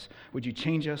Would you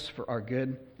change us for our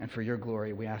good and for your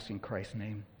glory? We ask in Christ's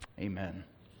name. Amen.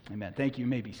 Amen. Thank you. You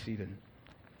may be seated.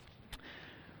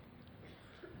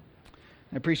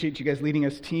 I appreciate you guys leading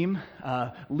us, team.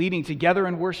 Leading together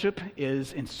in worship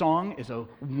in song is a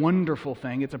wonderful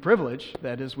thing. It's a privilege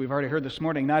that, as we've already heard this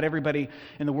morning, not everybody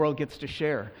in the world gets to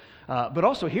share. But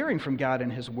also hearing from God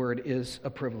and His Word is a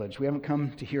privilege. We haven't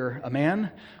come to hear a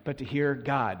man, but to hear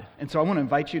God. And so I want to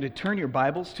invite you to turn your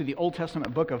Bibles to the Old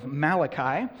Testament book of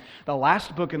Malachi, the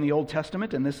last book in the Old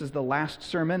Testament, and this is the last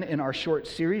sermon in our short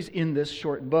series in this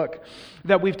short book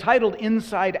that we've titled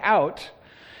Inside Out,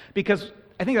 because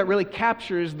I think that really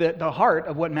captures the heart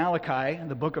of what Malachi,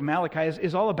 the book of Malachi,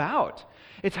 is all about.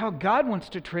 It's how God wants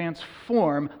to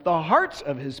transform the hearts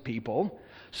of His people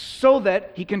so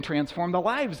that He can transform the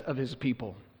lives of His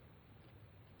people.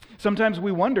 Sometimes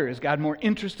we wonder, is God more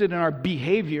interested in our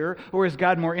behavior, or is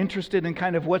God more interested in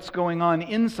kind of what's going on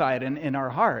inside in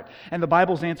our heart? And the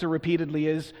Bible's answer repeatedly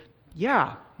is,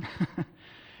 yeah.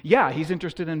 Yeah, He's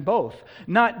interested in both.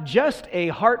 Not just a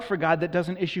heart for God that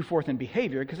doesn't issue forth in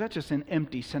behavior, because that's just an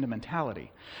empty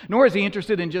sentimentality. Nor is He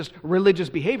interested in just religious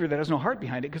behavior that has no heart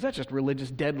behind it, because that's just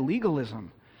religious dead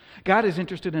legalism. God is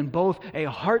interested in both a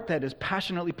heart that is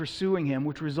passionately pursuing Him,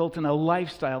 which results in a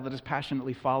lifestyle that is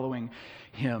passionately following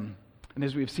Him. And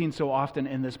as we've seen so often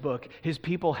in this book, His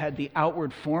people had the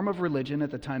outward form of religion at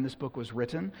the time this book was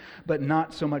written, but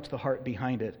not so much the heart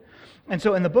behind it. And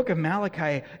so in the book of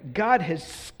Malachi, God has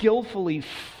skillfully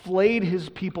flayed His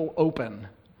people open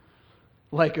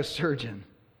like a surgeon.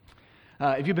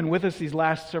 If you've been with us these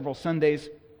last several Sundays,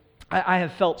 I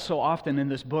have felt so often in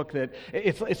this book that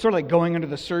it's sort of like going under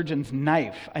the surgeon's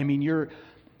knife. I mean, you're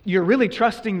really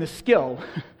trusting the skill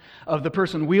of the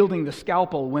person wielding the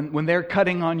scalpel when they're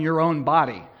cutting on your own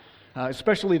body,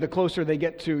 especially the closer they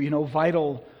get to,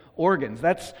 vital organs.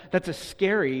 That's a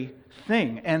scary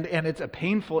thing, and it's a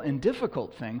painful and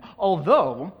difficult thing,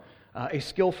 although a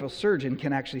skillful surgeon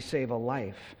can actually save a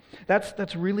life.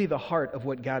 That's really the heart of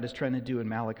what God is trying to do in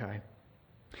Malachi.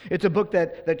 It's a book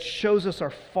that shows us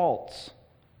our faults.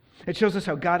 It shows us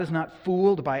how God is not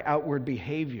fooled by outward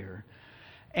behavior.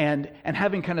 And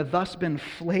having kind of thus been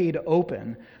flayed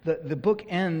open, the book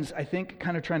ends, I think,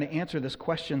 kind of trying to answer this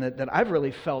question that I've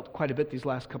really felt quite a bit these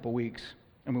last couple weeks,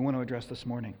 and we want to address this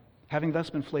morning. Having thus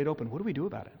been flayed open, what do we do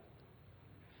about it?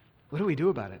 What do we do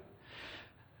about it?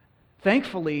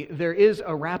 Thankfully, there is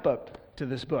a wrap-up to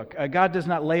this book. God does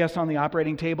not lay us on the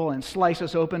operating table and slice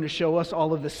us open to show us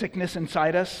all of the sickness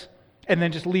inside us and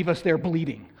then just leave us there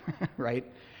bleeding, right?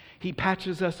 He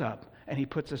patches us up and He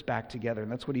puts us back together,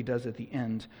 and that's what He does at the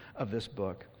end of this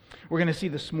book. We're going to see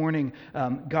this morning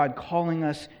God calling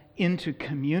us into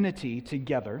community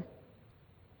together.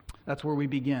 That's where we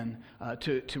begin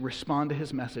to respond to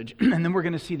His message, and then we're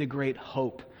going to see the great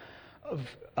hope of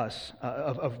us,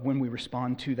 of when we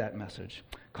respond to that message,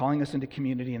 calling us into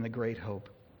community and the great hope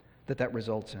that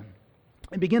results in.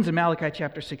 It begins in Malachi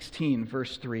chapter 16,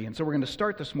 verse 3, and so we're going to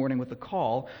start this morning with the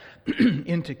call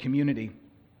into community.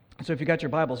 So if you got your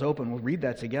Bibles open, we'll read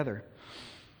that together.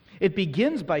 It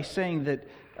begins by saying that,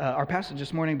 our passage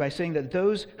this morning, by saying that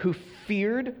those who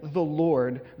feared the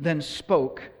Lord then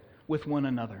spoke with one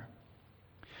another.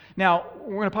 Now,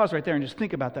 we're going to pause right there and just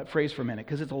think about that phrase for a minute,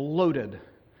 because it's loaded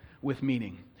with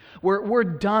meaning. We're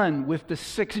done with the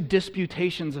 6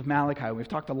 disputations of Malachi. We've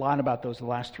talked a lot about those the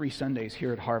last 3 Sundays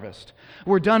here at Harvest.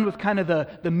 We're done with kind of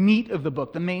the meat of the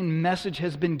book. The main message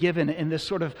has been given in this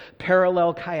sort of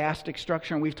parallel chiastic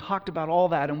structure, and we've talked about all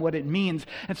that and what it means.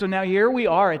 And so now here we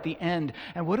are at the end,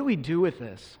 and what do we do with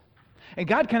this? And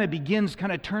God kind of begins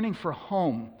kind of turning for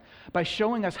home by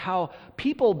showing us how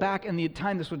people back in the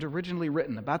time this was originally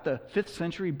written, about the 5th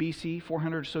century BC,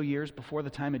 400 or so years before the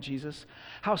time of Jesus,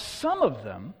 how some of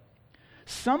them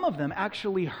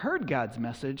actually heard God's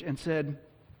message and said,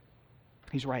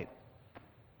 He's right.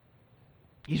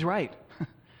 He's right.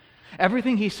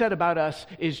 Everything He said about us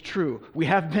is true. We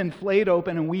have been flayed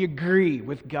open, and we agree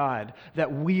with God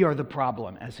that we are the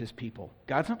problem as His people.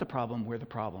 God's not the problem, we're the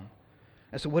problem.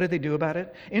 And so what did they do about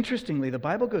it? Interestingly, the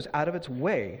Bible goes out of its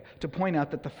way to point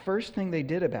out that the first thing they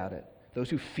did about it, those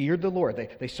who feared the Lord,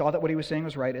 they saw that what He was saying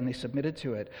was right and they submitted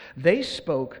to it. They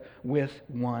spoke with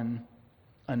one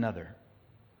another.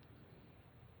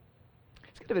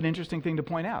 It's kind of an interesting thing to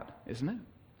point out, isn't it?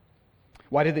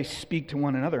 Why did they speak to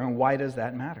one another, and why does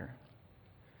that matter?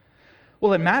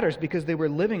 Well, it matters because they were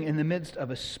living in the midst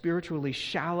of a spiritually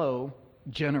shallow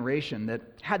generation that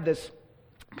had this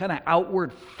kind of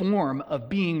outward form of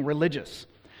being religious.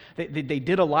 They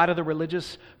did a lot of the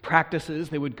religious practices.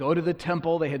 They would go to the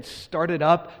temple. They had started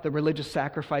up the religious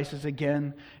sacrifices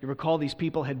again. You recall these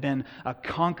people had been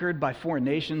conquered by foreign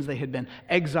nations. They had been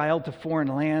exiled to foreign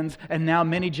lands. And now,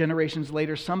 many generations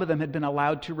later, some of them had been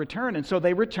allowed to return. And so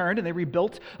they returned and they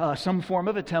rebuilt some form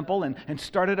of a temple and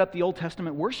started up the Old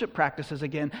Testament worship practices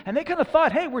again. And they kind of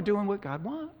thought, hey, we're doing what God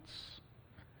wants.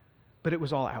 But it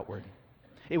was all outward.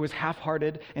 It was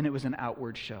half-hearted and it was an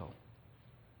outward show.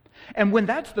 And when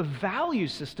that's the value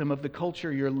system of the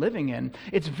culture you're living in,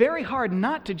 it's very hard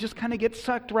not to just kind of get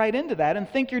sucked right into that and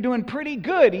think you're doing pretty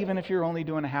good, even if you're only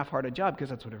doing a half-hearted job, because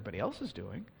that's what everybody else is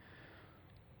doing.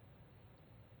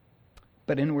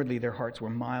 But inwardly, their hearts were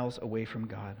miles away from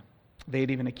God. They had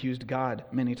even accused God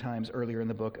many times earlier in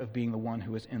the book of being the one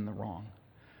who was in the wrong.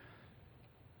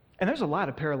 And there's a lot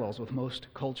of parallels with most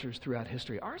cultures throughout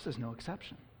history. Ours is no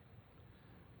exception.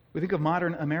 We think of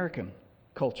modern American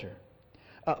culture.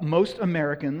 Most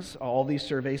Americans, all these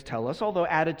surveys tell us, although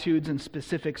attitudes and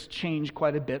specifics change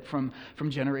quite a bit from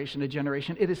generation to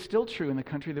generation, it is still true in the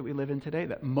country that we live in today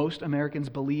that most Americans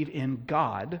believe in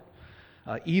God,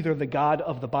 either the God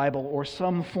of the Bible or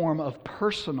some form of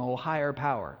personal higher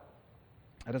power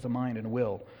that has a mind and a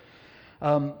will.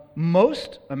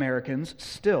 Most Americans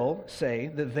still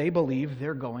say that they believe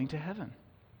they're going to heaven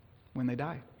when they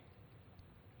die.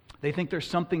 They think there's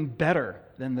something better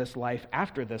than this life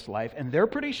after this life, and they're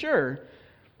pretty sure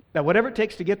that whatever it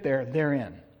takes to get there, they're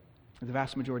in. The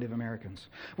vast majority of Americans.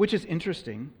 Which is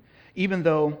interesting, even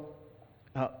though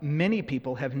many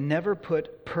people have never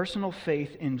put personal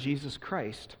faith in Jesus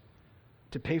Christ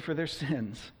to pay for their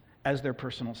sins as their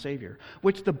personal Savior,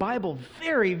 which the Bible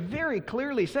very, very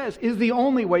clearly says is the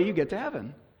only way you get to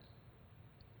heaven.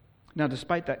 Now,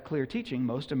 despite that clear teaching,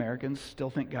 most Americans still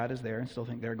think God is there and still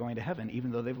think they're going to heaven,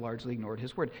 even though they've largely ignored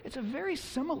His Word. It's a very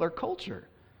similar culture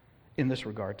in this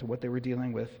regard to what they were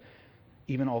dealing with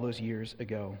even all those years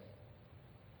ago.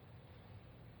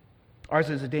 Ours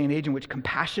is a day and age in which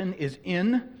compassion is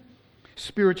in.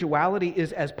 Spirituality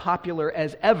is as popular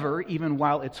as ever, even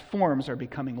while its forms are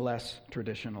becoming less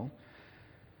traditional.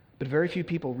 But very few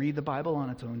people read the Bible on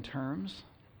its own terms,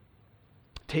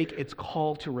 take its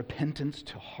call to repentance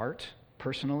to heart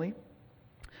personally,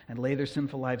 and lay their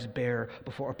sinful lives bare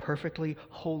before a perfectly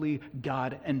holy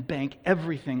God and bank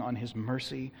everything on His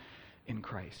mercy in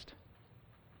Christ.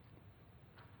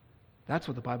 That's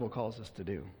what the Bible calls us to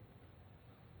do.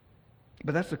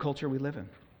 But that's the culture we live in.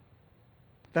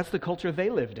 That's the culture they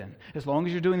lived in. As long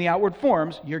as you're doing the outward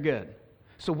forms, you're good.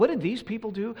 So what did these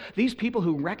people do? These people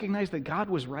who recognized that God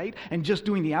was right and just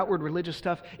doing the outward religious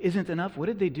stuff isn't enough, what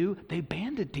did they do? They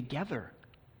banded together.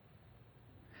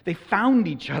 They found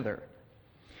each other.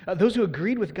 Those who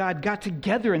agreed with God got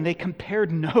together and they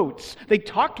compared notes. They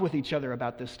talked with each other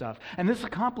about this stuff. And this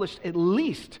accomplished at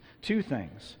least two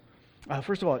things.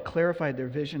 First of all, it clarified their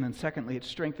vision, and secondly, it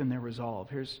strengthened their resolve.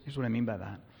 Here's what I mean by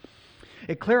that.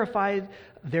 It clarified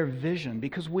their vision,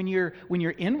 because when you're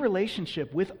in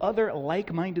relationship with other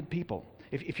like-minded people,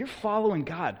 if you're following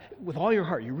God with all your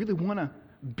heart, you really want to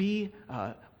be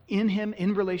in Him,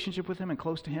 in relationship with Him and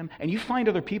close to Him, and you find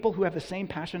other people who have the same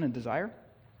passion and desire,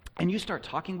 and you start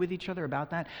talking with each other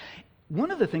about that, one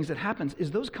of the things that happens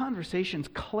is those conversations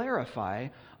clarify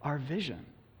our vision.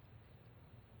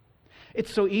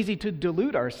 It's so easy to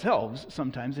delude ourselves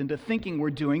sometimes into thinking we're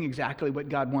doing exactly what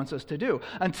God wants us to do,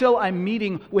 until I'm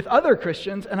meeting with other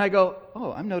Christians and I go,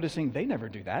 oh, I'm noticing they never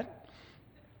do that.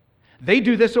 They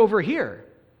do this over here.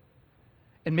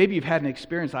 And maybe you've had an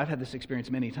experience, I've had this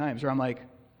experience many times, where I'm like,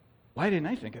 why didn't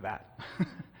I think of that?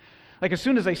 Like, as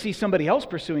soon as I see somebody else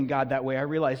pursuing God that way, I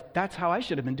realize that's how I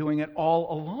should have been doing it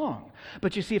all along.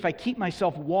 But you see, if I keep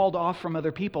myself walled off from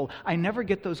other people, I never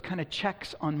get those kind of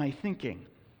checks on my thinking.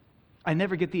 I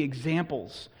never get the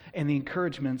examples and the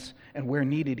encouragements, and where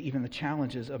needed, even the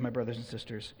challenges of my brothers and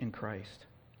sisters in Christ.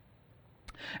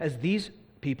 As these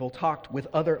people talked with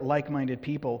other like-minded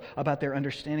people about their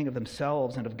understanding of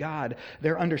themselves and of God,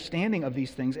 their understanding of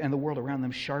these things and the world around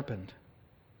them sharpened.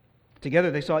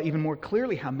 Together they saw even more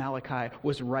clearly how Malachi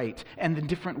was right and the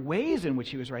different ways in which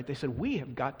he was right. They said, we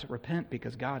have got to repent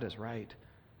because God is right.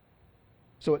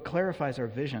 So it clarifies our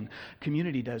vision.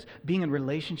 Community does. Being in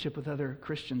relationship with other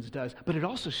Christians does. But it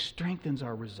also strengthens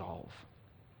our resolve.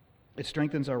 It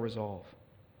strengthens our resolve.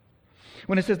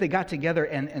 When it says they got together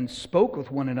and spoke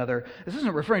with one another, this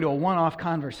isn't referring to a one-off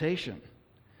conversation.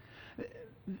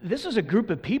 This is a group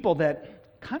of people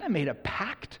that kind of made a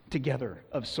pact together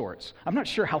of sorts. I'm not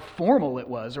sure how formal it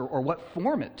was or what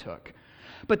form it took.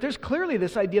 But there's clearly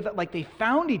this idea that they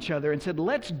found each other and said,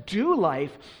 let's do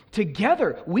life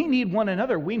together. We need one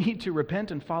another. We need to repent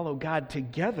and follow God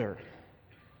together.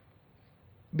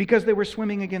 because they were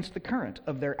swimming against the current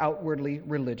of their outwardly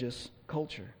religious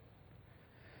culture.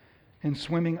 And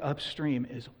swimming upstream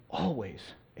is always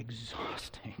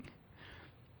exhausting.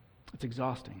 It's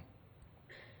exhausting.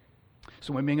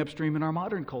 Swimming upstream in our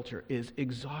modern culture is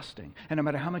exhausting. And no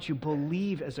matter how much you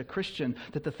believe as a Christian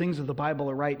that the things of the Bible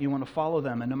are right and you want to follow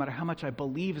them, and no matter how much I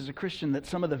believe as a Christian that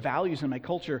some of the values in my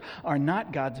culture are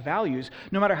not God's values,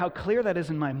 no matter how clear that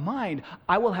is in my mind,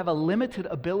 I will have a limited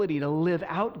ability to live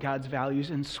out God's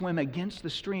values and swim against the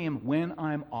stream when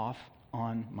I'm off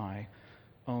on my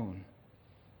own.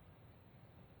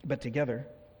 But together,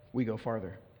 we go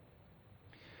farther.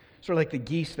 Sort of like the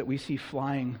geese that we see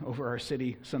flying over our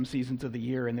city some seasons of the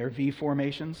year in their V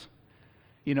formations.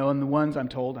 And the ones, I'm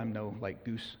told, I'm no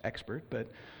goose expert, but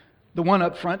the one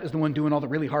up front is the one doing all the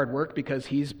really hard work because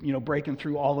he's, breaking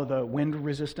through all of the wind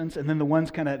resistance. And then the ones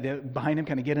behind him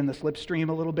kind of get in the slipstream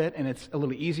a little bit, and it's a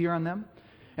little easier on them.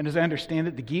 And as I understand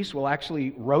it, the geese will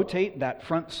actually rotate that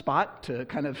front spot to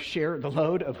kind of share the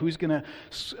load of who's going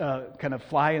to kind of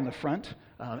fly in the front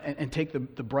and take the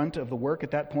brunt of the work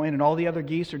at that point. And all the other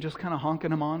geese are just kind of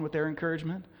honking them on with their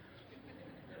encouragement.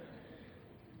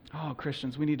 Oh,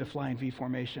 Christians, we need to fly in V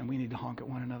formation. We need to honk at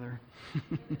one another.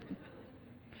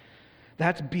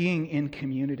 That's being in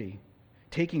community,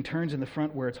 taking turns in the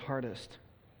front where it's hardest.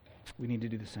 We need to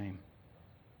do the same.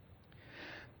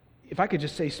 If I could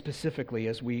just say specifically,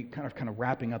 as we kind of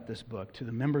wrapping up this book, to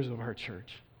the members of our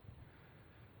church,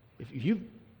 if you've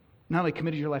not only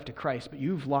committed your life to Christ, but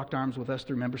you've locked arms with us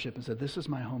through membership and said, this is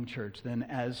my home church, then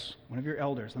as one of your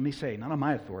elders, let me say, not on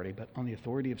my authority, but on the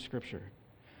authority of Scripture,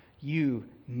 you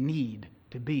need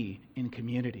to be in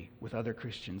community with other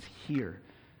Christians here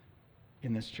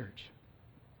in this church.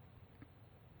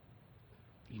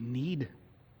 You need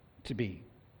to be.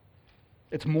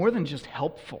 It's more than just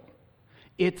helpful.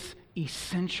 It's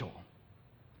essential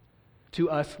to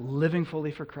us living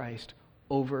fully for Christ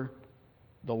over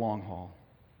the long haul.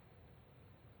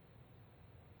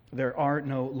 There are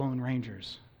no lone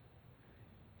rangers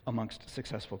amongst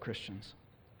successful Christians.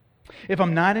 If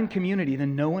I'm not in community,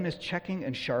 then no one is checking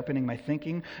and sharpening my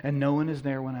thinking, and no one is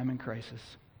there when I'm in crisis.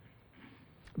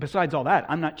 Besides all that,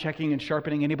 I'm not checking and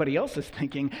sharpening anybody else's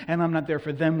thinking, and I'm not there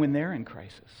for them when they're in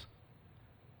crisis.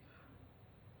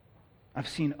 I've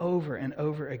seen over and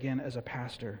over again as a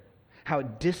pastor how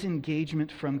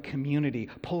disengagement from community,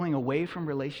 pulling away from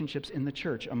relationships in the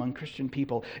church among Christian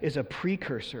people, is a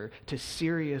precursor to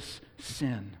serious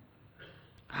sin.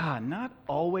 Not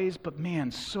always, but man,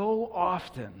 so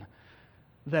often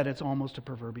that it's almost a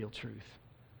proverbial truth.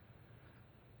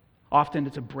 Often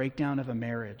it's a breakdown of a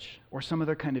marriage or some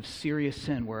other kind of serious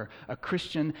sin where a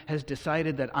Christian has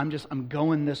decided that I'm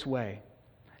going this way.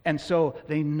 And so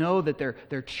they know that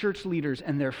their church leaders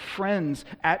and their friends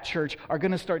at church are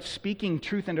going to start speaking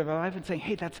truth into their life and saying,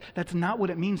 hey, that's not what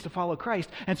it means to follow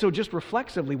Christ. And so just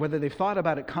reflexively, whether they've thought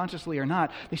about it consciously or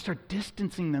not, they start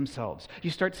distancing themselves. You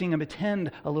start seeing them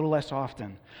attend a little less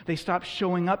often. They stop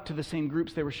showing up to the same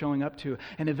groups they were showing up to.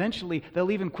 And eventually, they'll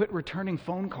even quit returning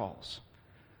phone calls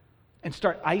and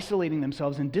start isolating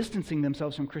themselves and distancing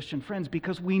themselves from Christian friends,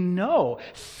 because we know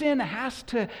sin has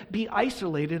to be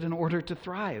isolated in order to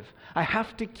thrive. I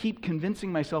have to keep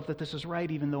convincing myself that this is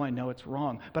right even though I know it's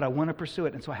wrong, but I want to pursue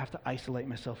it, and so I have to isolate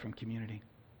myself from community.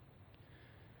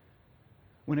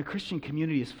 When a Christian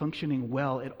community is functioning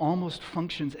well, it almost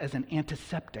functions as an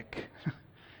antiseptic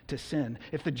to sin.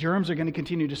 If the germs are going to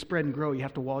continue to spread and grow, you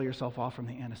have to wall yourself off from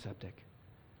the antiseptic.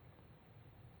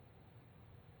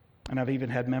 And I've even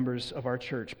had members of our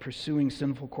church pursuing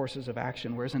sinful courses of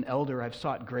action, where as an elder I've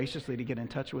sought graciously to get in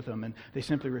touch with them, and they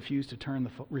simply refuse to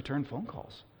return phone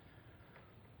calls.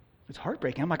 It's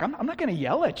heartbreaking. I'm like, I'm not going to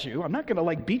yell at you. I'm not going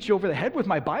to beat you over the head with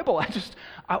my Bible.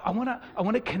 I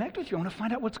want to connect with you. I want to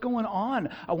find out what's going on.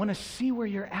 I want to see where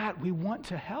you're at. We want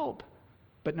to help.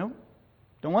 But no,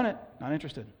 don't want it. Not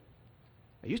interested.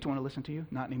 I used to want to listen to you.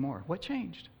 Not anymore. What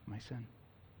changed? My sin.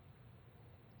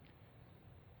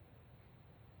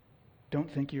 Don't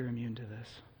think you're immune to this.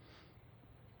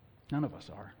 None of us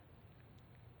are.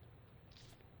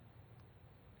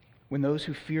 When those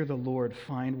who fear the Lord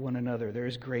find one another, there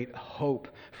is great hope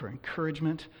for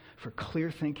encouragement, for clear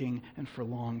thinking, and for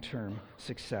long-term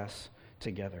success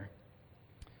together.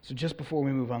 So just before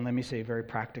we move on, let me say very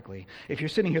practically, if you're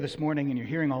sitting here this morning and you're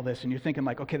hearing all this and you're thinking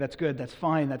okay, that's good, that's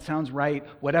fine, that sounds right,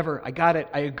 whatever, I got it,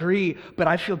 I agree, but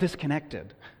I feel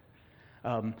disconnected.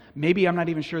 Maybe I'm not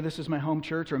even sure this is my home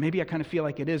church, or maybe I kind of feel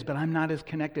like it is, but I'm not as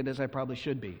connected as I probably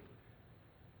should be.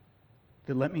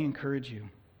 Then let me encourage you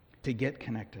to get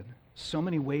connected. So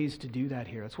many ways to do that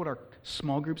here. That's what our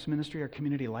small groups ministry, our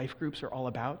community life groups are all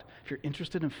about. If you're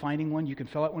interested in finding one, you can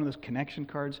fill out one of those connection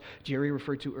cards Jerry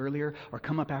referred to earlier, or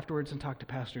come up afterwards and talk to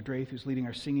Pastor Drath, who's leading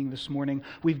our singing this morning.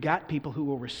 We've got people who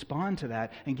will respond to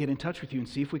that and get in touch with you and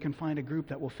see if we can find a group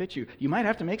that will fit you. You might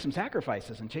have to make some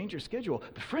sacrifices and change your schedule,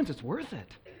 but friends, it's worth it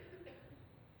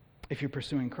if you're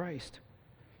pursuing Christ.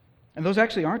 And those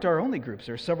actually aren't our only groups.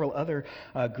 There are several other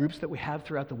groups that we have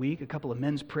throughout the week, a couple of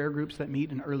men's prayer groups that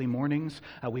meet in early mornings.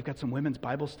 We've got some women's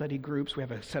Bible study groups. We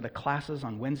have a set of classes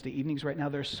on Wednesday evenings right now.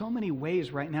 There are so many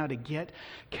ways right now to get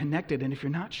connected. And if you're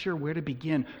not sure where to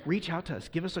begin, reach out to us.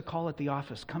 Give us a call at the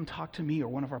office. Come talk to me or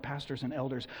one of our pastors and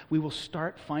elders. We will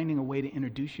start finding a way to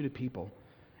introduce you to people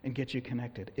and get you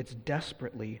connected. It's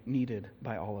desperately needed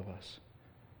by all of us.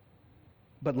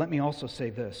 But let me also say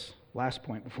this, last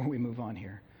point before we move on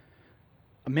here.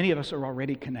 Many of us are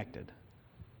already connected.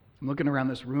 I'm looking around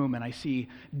this room and I see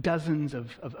dozens of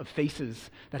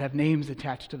faces that have names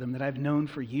attached to them that I've known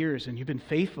for years, and you've been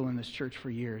faithful in this church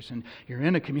for years, and you're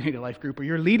in a community life group or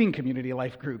you're leading community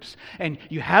life groups, and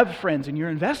you have friends and you're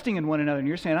investing in one another, and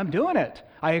you're saying, I'm doing it.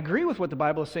 I agree with what the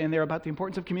Bible is saying there about the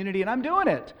importance of community, and I'm doing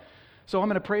it. So I'm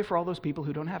going to pray for all those people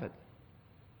who don't have it.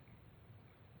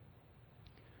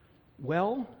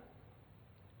 Well,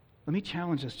 let me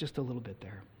challenge us just a little bit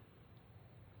there.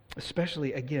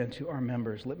 Especially, again, to our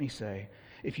members, let me say,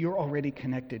 if you're already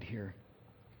connected here,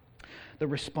 the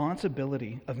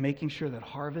responsibility of making sure that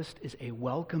Harvest is a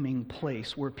welcoming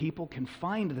place where people can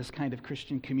find this kind of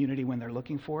Christian community when they're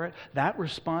looking for it, that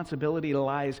responsibility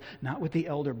lies not with the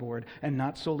elder board and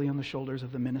not solely on the shoulders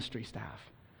of the ministry staff,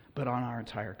 but on our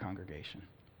entire congregation.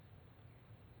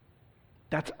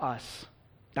 That's us.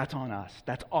 That's on us.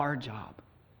 That's our job.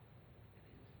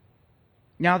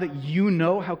 Now that you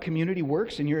know how community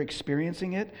works and you're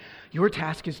experiencing it, your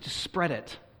task is to spread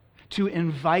it, to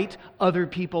invite other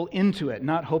people into it,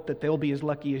 not hope that they'll be as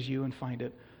lucky as you and find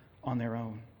it on their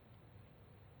own.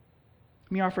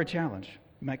 Let me offer a challenge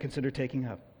you might consider taking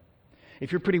up.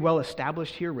 If you're pretty well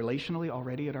established here relationally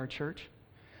already at our church,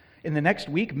 in the next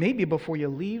week, maybe before you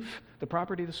leave the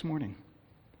property this morning,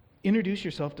 introduce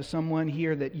yourself to someone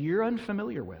here that you're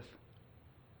unfamiliar with.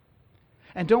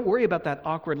 And don't worry about that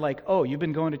awkward, like, oh, you've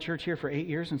been going to church here for 8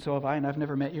 years, and so have I, and I've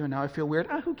never met you, and now I feel weird.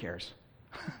 Who cares?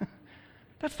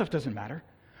 That stuff doesn't matter.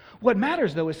 What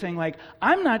matters, though, is saying, like,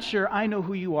 I'm not sure I know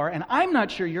who you are, and I'm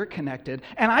not sure you're connected,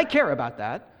 and I care about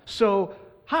that, so,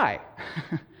 hi.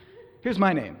 Here's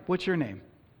my name. What's your name?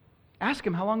 Ask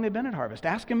them how long they've been at Harvest.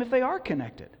 Ask them if they are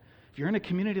connected. If you're in a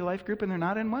community life group and they're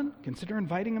not in one, consider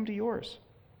inviting them to yours.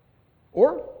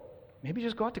 Or maybe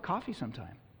just go out to coffee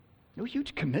sometime. No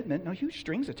huge commitment, no huge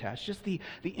strings attached, just the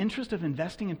interest of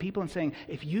investing in people and saying,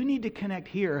 if you need to connect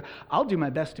here, I'll do my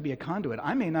best to be a conduit.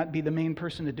 I may not be the main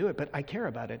person to do it, but I care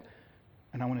about it,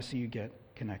 and I want to see you get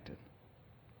connected.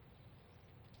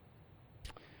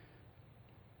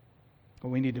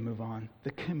 Well, we need to move on.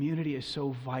 The community is so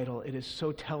vital. It is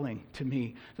so telling to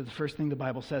me that the first thing the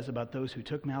Bible says about those who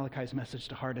took Malachi's message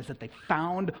to heart is that they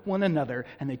found one another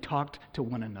and they talked to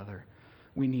one another.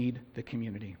 We need the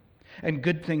community. And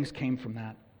good things came from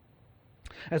that.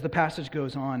 As the passage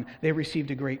goes on, they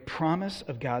received a great promise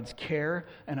of God's care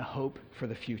and a hope for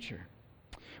the future.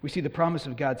 We see the promise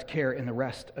of God's care in the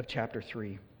rest of chapter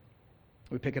 3.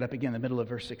 We pick it up again in the middle of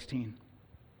verse 16.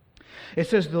 It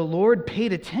says, the Lord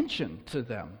paid attention to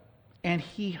them, and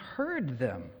he heard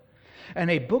them.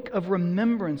 And a book of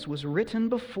remembrance was written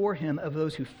before him of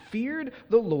those who feared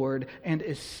the Lord and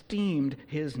esteemed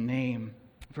his name.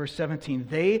 Verse 17,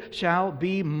 they shall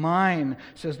be mine,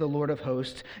 says the Lord of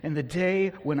hosts, in the day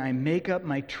when I make up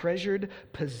my treasured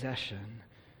possession,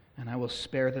 and I will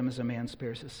spare them as a man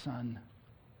spares his son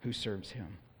who serves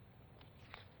him.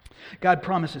 God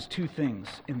promises two things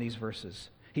in these verses.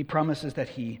 He promises that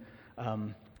he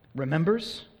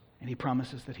remembers, and he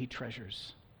promises that he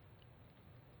treasures.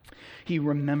 He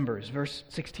remembers. Verse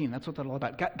 16, that's what that's all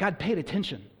about. God paid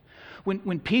attention.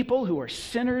 When people who are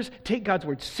sinners take God's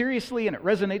word seriously and it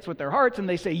resonates with their hearts and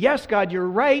they say, yes, God, you're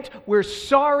right, we're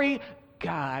sorry,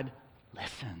 God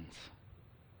listens.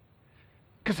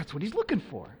 Because that's what he's looking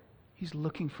for. He's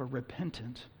looking for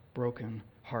repentant, broken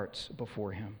hearts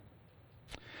before him.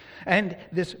 And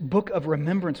this book of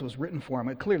remembrance was written for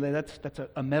him. Clearly, that's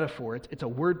a metaphor. It's a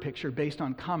word picture based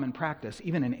on common practice,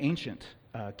 even in ancient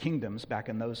kingdoms back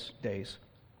in those days.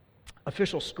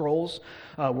 Official scrolls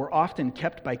were often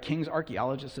kept by kings.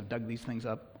 Archaeologists have dug these things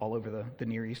up all over the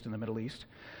Near East and the Middle East.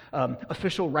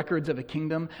 Official records of a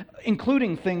kingdom,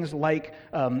 including things like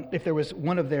if there was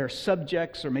one of their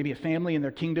subjects or maybe a family in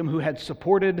their kingdom who had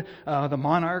supported the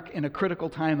monarch in a critical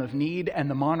time of need, and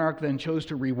the monarch then chose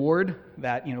to reward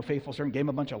that faithful servant, gave him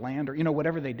a bunch of land or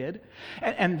whatever they did.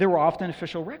 And there were often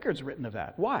official records written of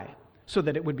that. Why? So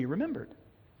that it would be remembered.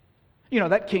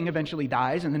 That king eventually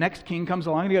dies, and the next king comes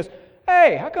along and he goes,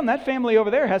 "Hey, how come that family over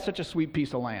there has such a sweet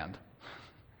piece of land?"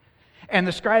 And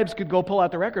the scribes could go pull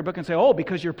out the record book and say, "Oh,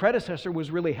 because your predecessor was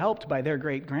really helped by their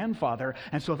great-grandfather,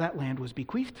 and so that land was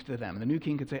bequeathed to them." And the new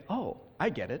king could say, "Oh, I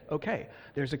get it. Okay,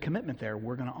 there's a commitment there.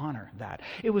 We're going to honor that."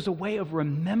 It was a way of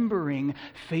remembering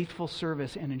faithful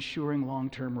service and ensuring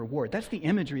long-term reward. That's the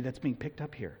imagery that's being picked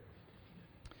up here.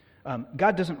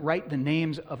 God doesn't write the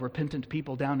names of repentant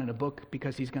people down in a book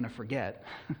because he's going to forget.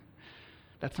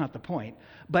 That's not the point.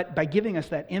 But by giving us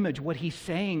that image, what he's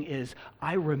saying is,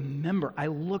 I remember, I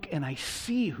look and I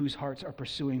see whose hearts are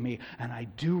pursuing me, and I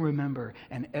do remember,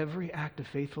 and every act of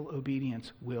faithful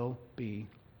obedience will be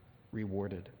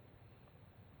rewarded.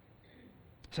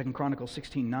 2 Chronicles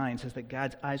 16:9 says that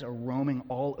God's eyes are roaming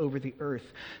all over the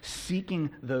earth,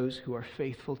 seeking those who are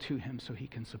faithful to him so he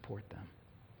can support them.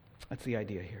 That's the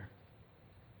idea here.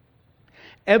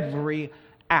 Every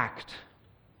act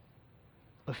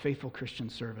of faithful Christian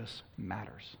service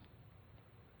matters.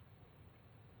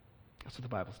 That's what the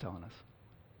Bible's telling us.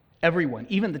 Everyone,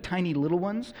 even the tiny little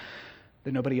ones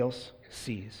that nobody else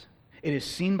sees. It is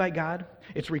seen by God.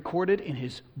 It's recorded in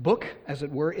his book, as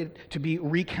it were, to be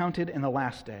recounted in the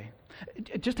last day.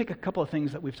 Just take a couple of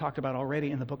things that we've talked about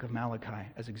already in the book of Malachi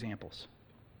as examples.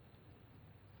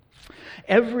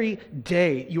 Every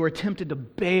day you are tempted to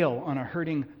bail on a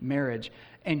hurting marriage,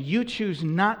 and you choose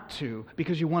not to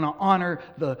because you want to honor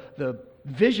the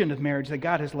vision of marriage that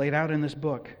God has laid out in this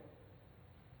book.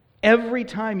 Every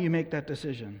time you make that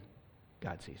decision,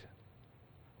 God sees it.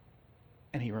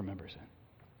 And he remembers it.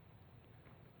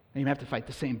 And you have to fight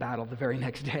the same battle the very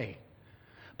next day.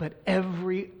 But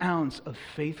every ounce of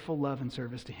faithful love and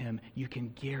service to him, you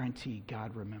can guarantee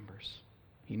God remembers.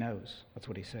 He knows. That's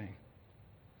what he's saying.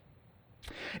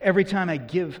 Every time I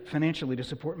give financially to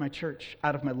support my church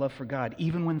out of my love for God,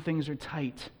 even when things are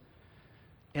tight,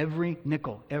 every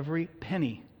nickel, every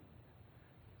penny,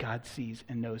 God sees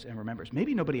and knows and remembers.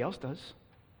 Maybe nobody else does.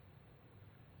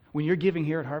 When you're giving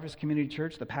here at Harvest Community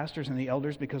Church, the pastors and the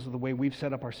elders, because of the way we've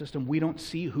set up our system, we don't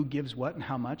see who gives what and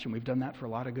how much, and we've done that for a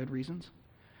lot of good reasons.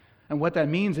 And what that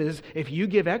means is, if you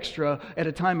give extra at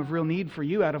a time of real need for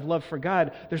you out of love for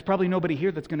God, there's probably nobody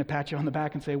here that's going to pat you on the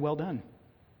back and say, "Well done."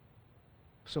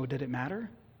 So did it matter?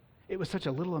 It was such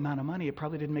a little amount of money, it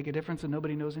probably didn't make a difference, and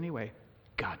nobody knows anyway.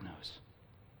 God knows.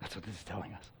 That's what this is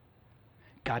telling us.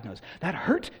 God knows. That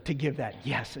hurt to give that,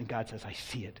 yes, and God says, I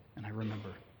see it, and I remember.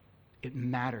 It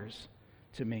matters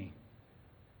to me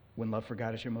when love for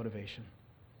God is your motivation.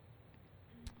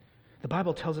 The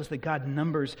Bible tells us that God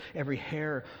numbers every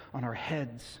hair on our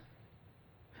heads,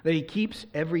 that he keeps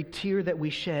every tear that we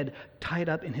shed tied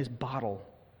up in his bottle.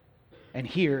 And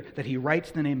here, that he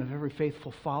writes the name of every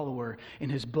faithful follower in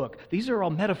his book. These are all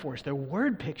metaphors. They're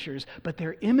word pictures, but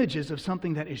they're images of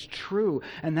something that is true,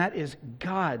 and that is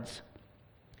God's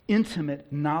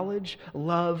intimate knowledge,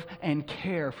 love, and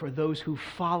care for those who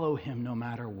follow him no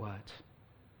matter what.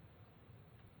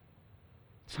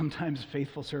 Sometimes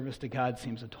faithful service to God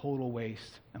seems a total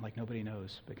waste and like nobody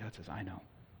knows, but God says, I know.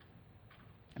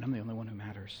 And I'm the only one who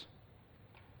matters.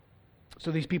 So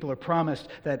these people are promised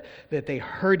that they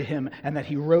heard him and that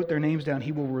he wrote their names down.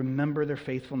 He will remember their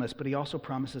faithfulness, but he also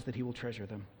promises that he will treasure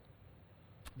them.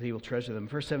 That he will treasure them.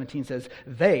 Verse 17 says,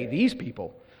 these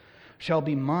people, shall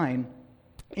be mine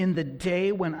in the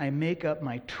day when I make up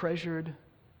my treasured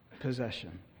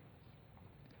possession.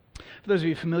 For those of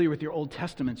you familiar with your Old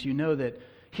Testaments, you know that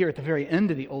here at the very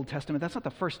end of the Old Testament, that's not the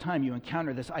first time you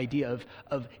encounter this idea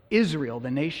of Israel,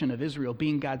 the nation of Israel,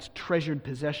 being God's treasured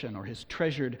possession or his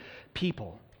treasured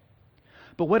people.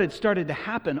 But what had started to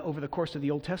happen over the course of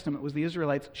the Old Testament was the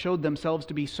Israelites showed themselves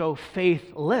to be so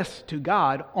faithless to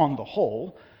God on the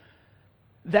whole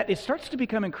that it starts to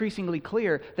become increasingly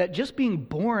clear that just being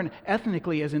born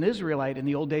ethnically as an Israelite in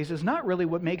the old days is not really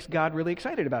what makes God really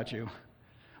excited about you.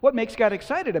 What makes God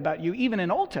excited about you, even in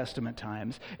Old Testament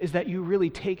times, is that you really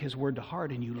take his word to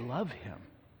heart and you love him.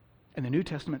 And the New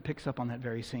Testament picks up on that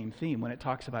very same theme when it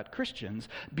talks about Christians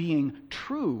being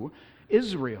true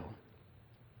Israel.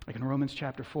 Like in Romans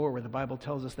chapter 4, where the Bible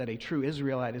tells us that a true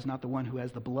Israelite is not the one who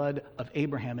has the blood of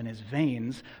Abraham in his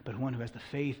veins, but one who has the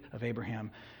faith of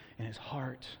Abraham in his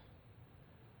heart.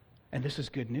 And this is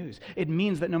good news. It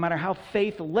means that no matter how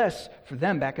faithless, for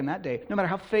them back in that day, no matter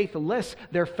how faithless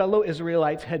their fellow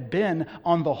Israelites had been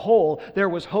on the whole, there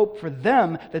was hope for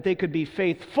them that they could be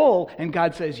faithful. And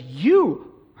God says,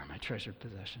 you are my treasured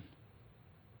possession.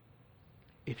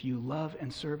 If you love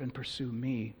and serve and pursue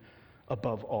me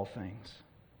above all things.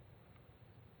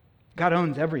 God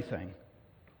owns everything.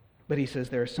 But he says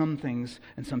there are some things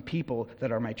and some people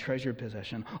that are my treasured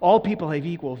possession. All people have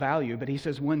equal value, but he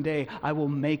says one day I will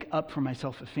make up for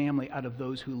myself a family out of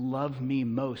those who love me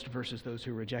most versus those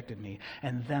who rejected me,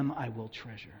 and them I will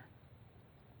treasure.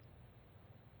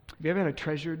 Have you ever had a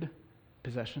treasured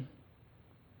possession?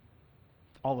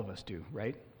 All of us do,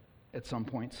 right? At some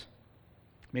points.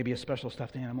 Maybe a special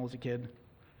stuffed animal as a kid.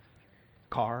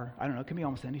 Car. I don't know. It can be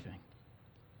almost anything.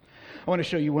 I want to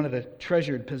show you one of the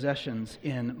treasured possessions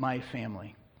in my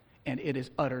family, and it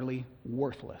is utterly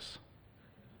worthless.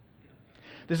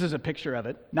 This is a picture of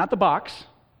it. Not the box,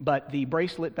 but the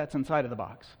bracelet that's inside of the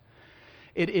box.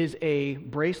 It is a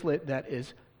bracelet that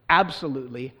is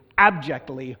absolutely,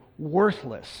 abjectly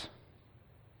worthless.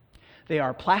 They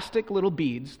are plastic little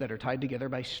beads that are tied together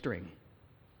by string.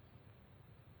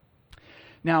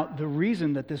 Now, the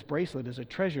reason that this bracelet is a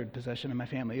treasured possession in my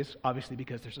family is obviously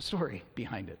because there's a story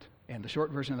behind it. And the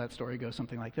short version of that story goes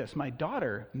something like this. My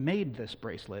daughter made this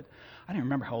bracelet. I don't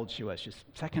remember how old she was. She's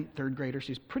second, third grader.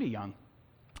 She's pretty young.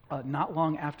 Not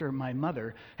long after my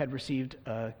mother had received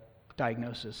a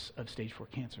diagnosis of stage 4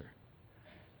 cancer.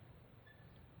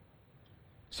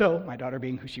 So, my daughter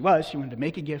being who she was, she wanted to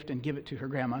make a gift and give it to her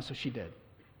grandma, so she did.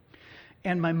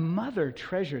 And my mother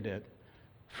treasured it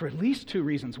for at least two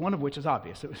reasons, one of which is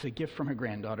obvious. It was a gift from her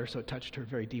granddaughter, so it touched her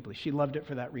very deeply. She loved it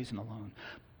for that reason alone.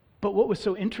 But what was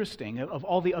so interesting, of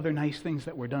all the other nice things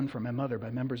that were done for my mother by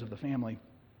members of the family,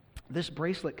 this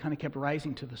bracelet kind of kept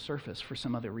rising to the surface for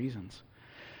some other reasons.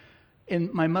 In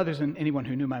my mother's, and anyone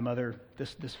who knew my mother,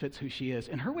 this fits who she is.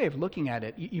 In her way of looking at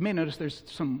it, you may notice there's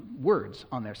some words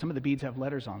on there. Some of the beads have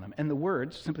letters on them. And the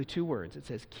words, simply two words. It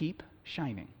says, keep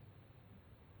shining.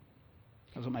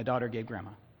 That's what my daughter gave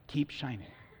Grandma. Keep shining.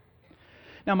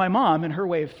 Now, my mom, in her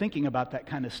way of thinking about that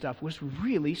kind of stuff, was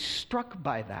really struck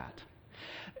by that.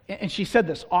 And she said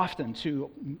this often to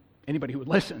anybody who would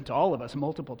listen, to all of us,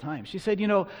 multiple times. She said,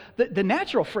 the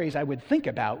natural phrase I would think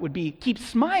about would be, keep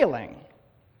smiling.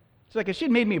 It's like if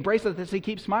she'd made me a bracelet that said,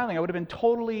 keep smiling, I would have been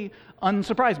totally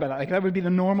unsurprised by that. Like that would be the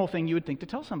normal thing you would think to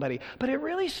tell somebody. But it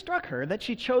really struck her that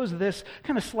she chose this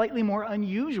kind of slightly more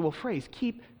unusual phrase,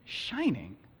 keep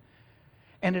shining.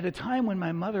 And at a time when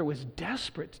my mother was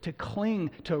desperate to cling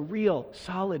to real,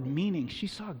 solid meaning, she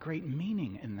saw great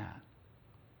meaning in that.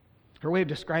 Her way of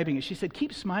describing it, she said,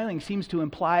 keep smiling seems to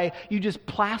imply you just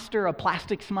plaster a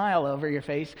plastic smile over your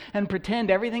face and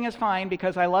pretend everything is fine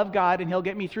because I love God and He'll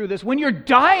get me through this when you're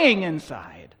dying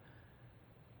inside,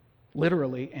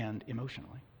 literally and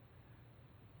emotionally.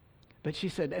 But she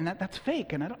said, and that's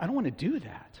fake, and I don't want to do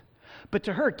that. But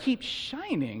to her, keep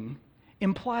shining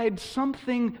implied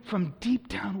something from deep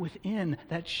down within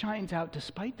that shines out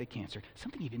despite the cancer,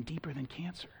 something even deeper than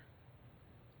cancer.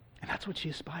 And that's what she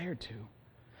aspired to.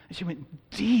 And she went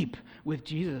deep with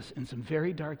Jesus in some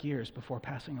very dark years before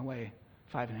passing away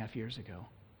 5.5 years ago.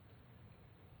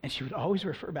 And she would always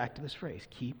refer back to this phrase,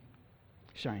 keep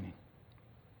shining.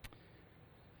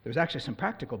 There's actually some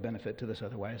practical benefit to this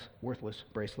otherwise worthless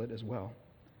bracelet as well.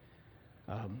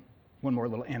 One more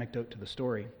little anecdote to the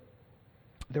story.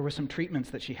 There were some treatments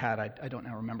that she had. I don't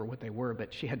now remember what they were,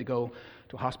 but she had to go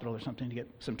to a hospital or something to get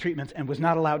some treatments and was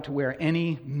not allowed to wear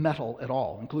any metal at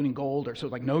all, including gold, or so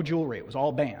like no jewelry. It was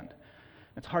all banned.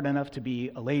 It's hard enough to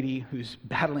be a lady who's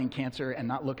battling cancer and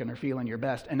not looking or feeling your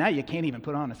best, and now you can't even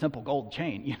put on a simple gold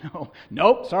chain,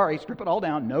 Nope, sorry, strip it all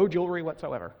down, no jewelry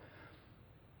whatsoever.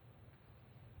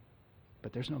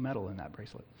 But there's no metal in that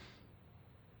bracelet.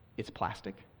 It's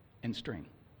plastic and string,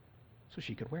 so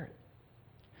she could wear it.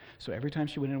 So every time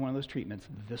she went in one of those treatments,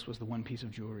 this was the one piece of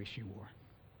jewelry she wore.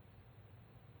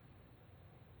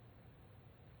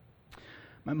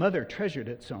 My mother treasured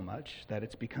it so much that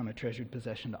it's become a treasured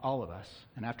possession to all of us.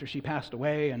 And after she passed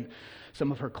away and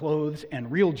some of her clothes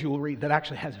and real jewelry that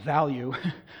actually has value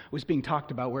was being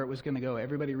talked about where it was going to go,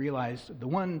 everybody realized the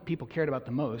one people cared about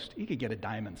the most, you could get a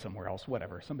diamond somewhere else,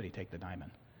 whatever, somebody take the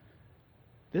diamond.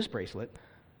 This bracelet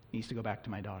needs to go back to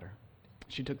my daughter.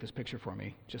 She took this picture for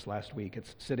me just last week.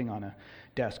 It's sitting on a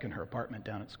desk in her apartment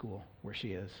down at school where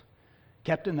she is,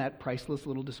 kept in that priceless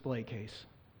little display case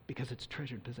because it's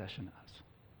treasured possession to us.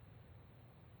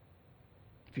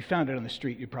 If you found it on the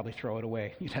street, you'd probably throw it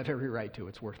away. You'd have every right to.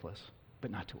 It's worthless,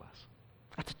 but not to us.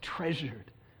 That's a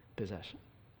treasured possession.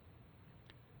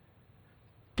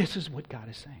 This is what God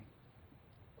is saying.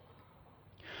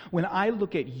 When I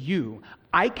look at you,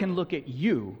 I can look at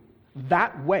you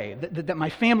that way, that my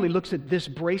family looks at this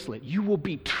bracelet. You will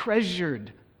be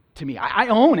treasured to me. I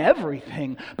own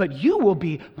everything, but you will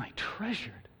be my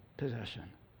treasured possession.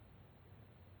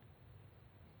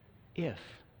 If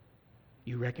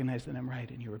you recognize that I'm right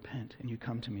and you repent and you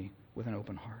come to me with an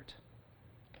open heart.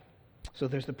 So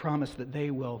there's the promise that they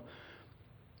will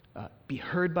be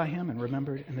heard by him and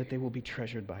remembered, and that they will be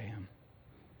treasured by him.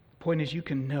 The point is, you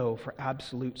can know for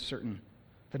absolute certain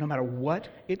that no matter what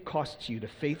it costs you to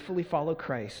faithfully follow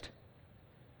Christ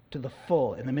to the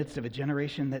full in the midst of a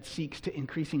generation that seeks to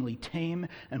increasingly tame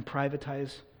and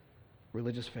privatize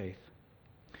religious faith,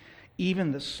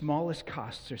 even the smallest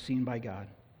costs are seen by God.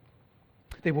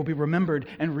 They will be remembered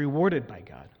and rewarded by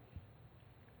God.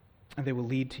 And they will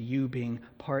lead to you being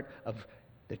part of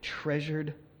the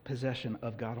treasured possession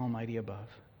of God Almighty above.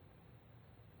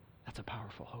 That's a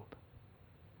powerful hope.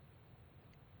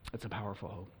 That's a powerful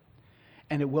hope.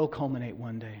 And it will culminate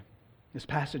one day. This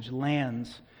passage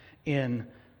lands in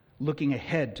looking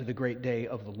ahead to the great day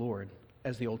of the Lord,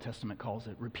 as the Old Testament calls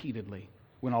it, repeatedly,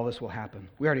 when all this will happen.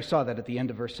 We already saw that at the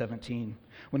end of verse 17,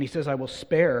 when he says, I will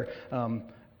spare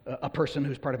a person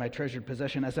who's part of my treasured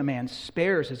possession as a man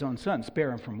spares his own son.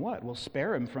 Spare him from what? Well,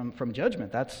 spare him from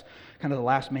judgment. That's kind of the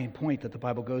last main point that the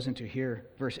Bible goes into here.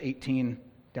 Verse 18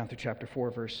 down through chapter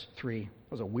 4, verse 3. It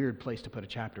was a weird place to put a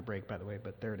chapter break, by the way,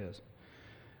 but there it is.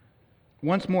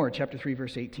 Once more, chapter 3,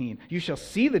 verse 18. You shall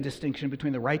see the distinction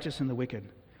between the righteous and the wicked,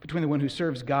 between the one who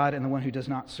serves God and the one who does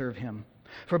not serve him.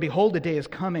 For behold, the day is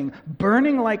coming,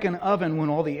 burning like an oven, when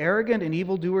all the arrogant and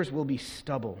evildoers will be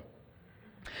stubble.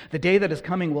 The day that is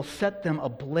coming will set them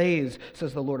ablaze,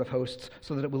 says the Lord of hosts,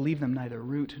 so that it will leave them neither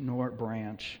root nor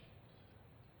branch.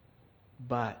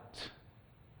 But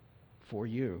for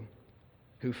you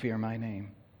who fear my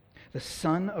name, the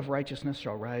Son of Righteousness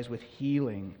shall rise with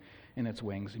healing in its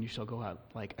wings, and you shall go out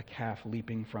like a calf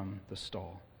leaping from the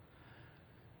stall.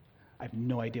 I have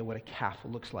no idea what a calf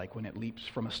looks like when it leaps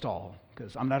from a stall,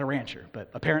 because I'm not a rancher, but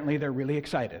apparently they're really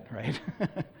excited, right?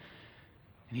 And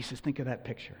he says, think of that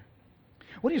picture.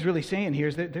 What he's really saying here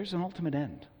is that there's an ultimate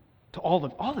end to all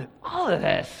of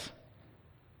this.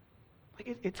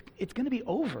 Like it's going to be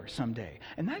over someday.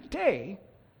 And that day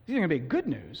is either going to be good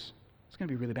news, it's going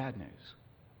to be really bad news.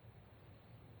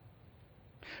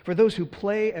 For those who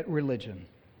play at religion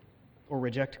or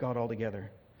reject God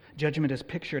altogether, judgment is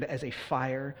pictured as a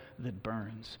fire that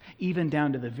burns, even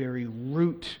down to the very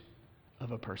root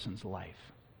of a person's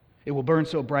life. It will burn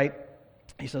so bright,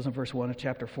 he says in verse 1 of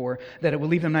chapter 4, that it will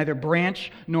leave them neither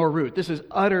branch nor root. This is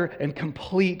utter and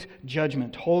complete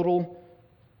judgment, total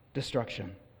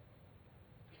destruction.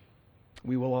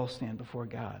 We will all stand before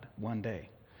God one day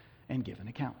and give an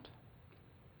account.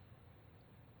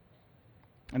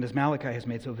 And as Malachi has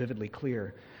made so vividly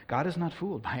clear, God is not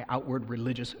fooled by outward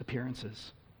religious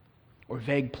appearances or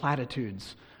vague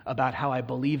platitudes about how I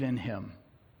believe in him.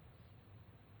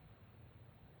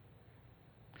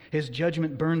 His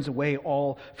judgment burns away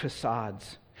all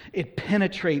facades. It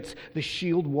penetrates the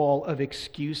shield wall of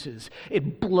excuses.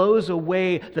 It blows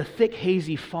away the thick,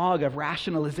 hazy fog of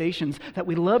rationalizations that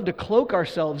we love to cloak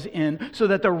ourselves in so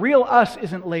that the real us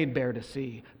isn't laid bare to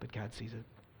see, but God sees it.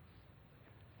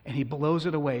 And he blows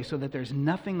it away so that there's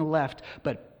nothing left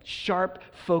but sharp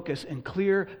focus and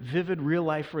clear, vivid,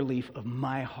 real-life relief of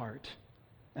my heart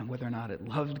and whether or not it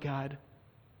loved God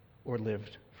or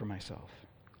lived for myself.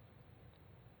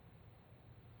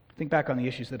 Think back on the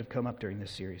issues that have come up during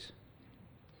this series.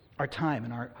 Our time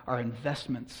and our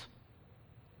investments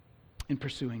in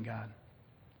pursuing God.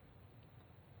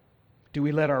 Do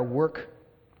we let our work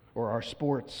or our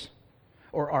sports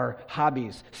or our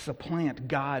hobbies supplant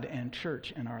God and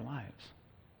church in our lives?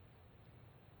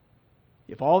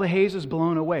 If all the haze is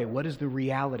blown away, what is the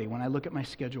reality? When I look at my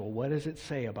schedule, what does it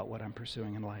say about what I'm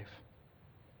pursuing in life?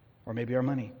 Or maybe our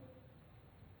money.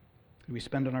 Do we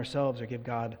spend on ourselves or give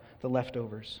God the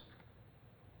leftovers?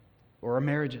 Or our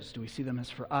marriages, do we see them as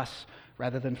for us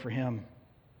rather than for him?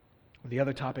 Or the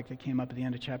other topic that came up at the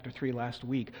end of chapter 3 last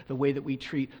week, the way that we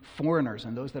treat foreigners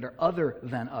and those that are other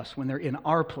than us when they're in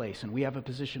our place and we have a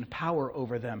position of power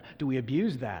over them. Do we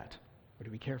abuse that or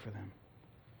do we care for them?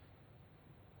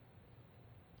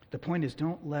 The point is,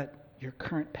 don't let your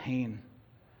current pain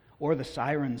or the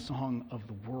siren song of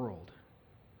the world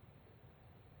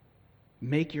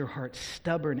make your heart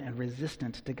stubborn and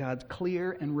resistant to God's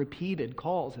clear and repeated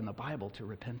calls in the Bible to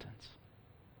repentance.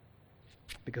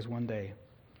 Because one day,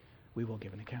 we will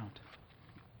give an account.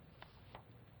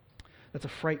 That's a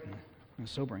frightening and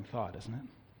sobering thought, isn't it?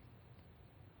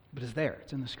 But it's there.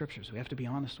 It's in the Scriptures. We have to be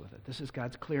honest with it. This is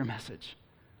God's clear message.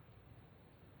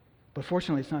 But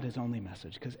fortunately, it's not his only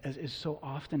message, because as is so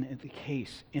often the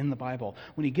case in the Bible,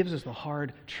 when he gives us the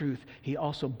hard truth, he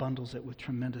also bundles it with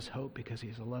tremendous hope because he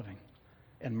is a loving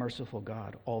and merciful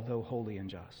God, although holy and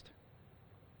just.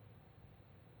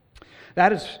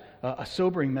 That is a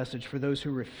sobering message for those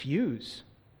who refuse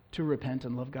to repent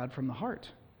and love God from the heart.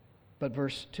 But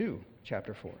verse 2,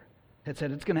 chapter 4, had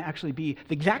said it's going to actually be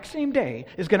the exact same day,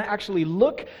 is going to actually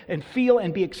look and feel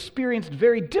and be experienced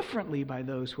very differently by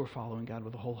those who are following God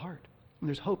with a whole heart. And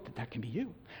there's hope that that can be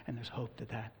you, and there's hope that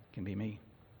that can be me.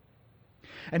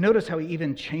 And notice how he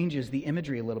even changes the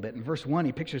imagery a little bit. In verse 1,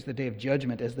 he pictures the day of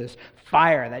judgment as this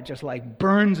fire that just like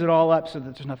burns it all up so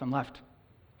that there's nothing left.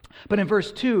 But in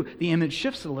verse 2, the image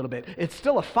shifts a little bit. It's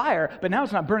still a fire, but now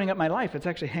it's not burning up my life. It's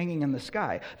actually hanging in the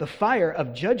sky. The fire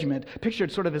of judgment,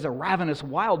 pictured sort of as a ravenous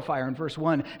wildfire in verse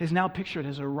 1, is now pictured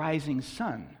as a rising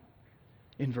sun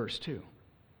in verse 2.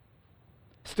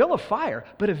 Still a fire,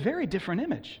 but a very different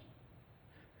image.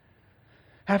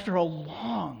 After a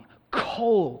long,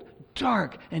 cold,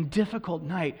 dark, and difficult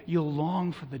night, you'll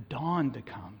long for the dawn to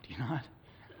come, do you not?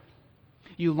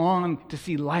 You long to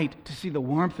see light, to see the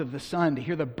warmth of the sun, to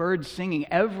hear the birds singing.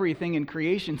 Everything in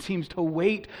creation seems to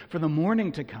wait for the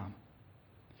morning to come.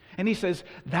 And he says,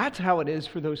 that's how it is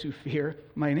for those who fear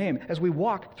my name. As we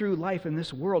walk through life in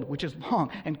this world, which is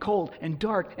long and cold and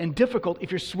dark and difficult,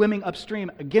 if you're swimming upstream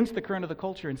against the current of the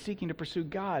culture and seeking to pursue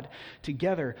God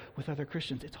together with other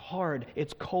Christians, it's hard,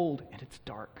 it's cold, and it's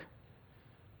dark.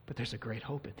 But there's a great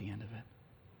hope at the end of it.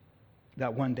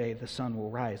 That one day the sun will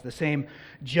rise. The same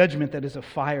judgment that is a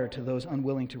fire to those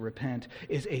unwilling to repent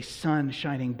is a sun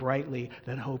shining brightly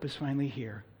that hope is finally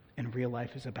here and real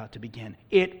life is about to begin.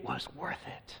 It was worth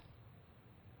it.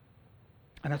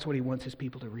 And that's what he wants his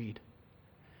people to read.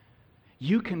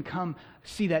 You can come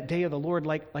see that day of the Lord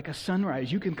like a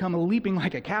sunrise. You can come leaping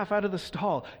like a calf out of the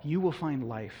stall. You will find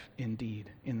life indeed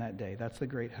in that day. That's the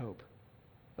great hope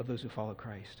of those who follow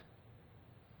Christ.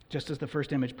 Just as the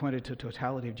first image pointed to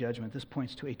totality of judgment, this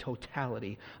points to a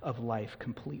totality of life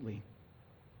completely.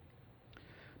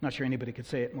 Not sure anybody could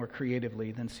say it more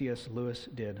creatively than C.S. Lewis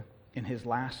did in his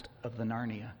last of the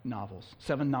Narnia novels.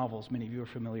 7 novels, many of you are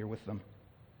familiar with them.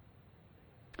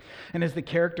 And as the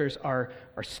characters are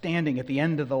standing at the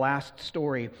end of the last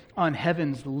story on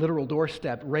heaven's literal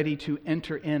doorstep, ready to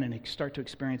enter in and start to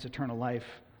experience eternal life,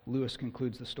 Lewis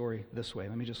concludes the story this way.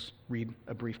 Let me just read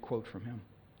a brief quote from him.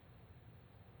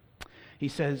 He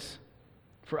says,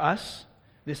 "For us,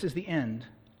 this is the end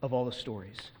of all the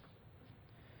stories.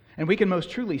 And we can most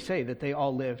truly say that they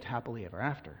all lived happily ever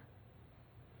after.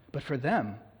 But for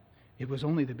them, it was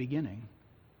only the beginning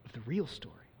of the real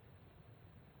story.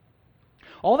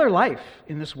 All their life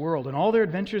in this world and all their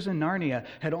adventures in Narnia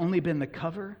had only been the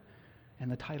cover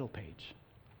and the title page.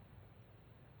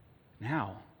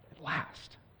 Now, at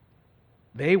last,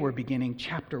 they were beginning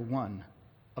chapter 1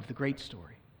 of the great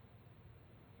story,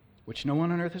 which no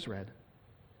one on earth has read,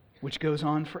 which goes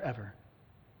on forever,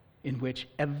 in which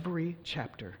every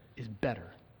chapter is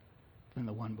better than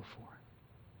the one before."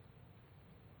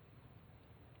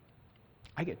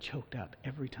 I get choked up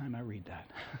every time I read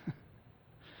that.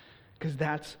 Because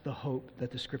that's the hope that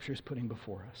the Scripture is putting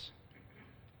before us.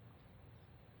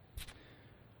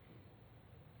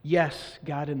 Yes,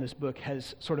 God in this book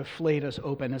has sort of flayed us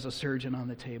open as a surgeon on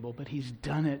the table, but He's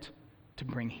done it to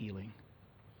bring healing.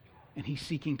 And He's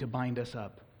seeking to bind us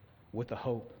up with the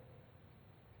hope.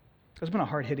 It's been a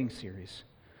hard-hitting series.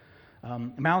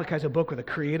 Malachi is a book with a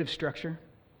creative structure,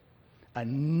 a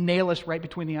nail-us right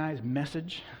between the eyes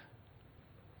message,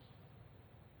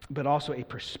 but also a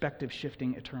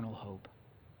perspective-shifting eternal hope.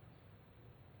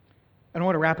 And I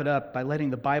want to wrap it up by letting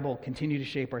the Bible continue to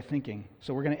shape our thinking.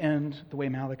 So we're going to end the way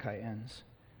Malachi ends,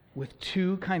 with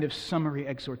 2 kind of summary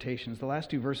exhortations. The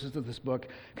last 2 verses of this book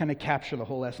kind of capture the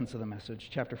whole essence of the message.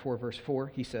 Chapter 4, verse 4,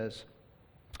 he says,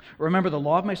 "Remember the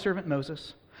law of my servant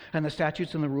Moses, and the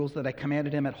statutes and the rules that I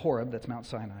commanded him at Horeb," that's Mount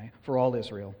Sinai, "for all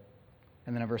Israel."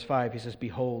 And then in verse 5, he says,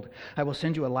 "Behold, I will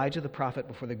send you Elijah the prophet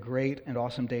before the great and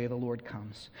awesome day of the Lord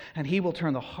comes. And he will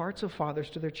turn the hearts of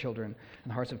fathers to their children, and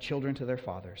the hearts of children to their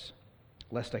fathers,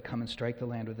 lest I come and strike the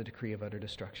land with a decree of utter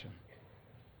destruction."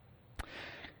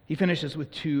 He finishes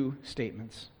with 2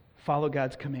 statements. Follow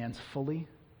God's commands fully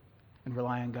and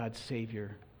rely on God's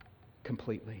Savior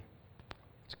completely.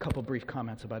 Just a couple brief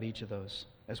comments about each of those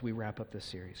as we wrap up this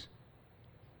series.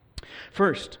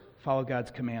 First, follow God's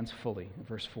commands fully,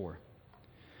 verse 4.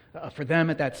 For them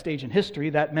at that stage in history,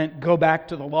 that meant go back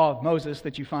to the law of Moses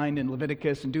that you find in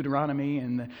Leviticus and Deuteronomy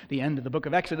and the end of the book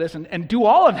of Exodus and do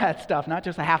all of that stuff, not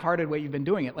just a half-hearted way you've been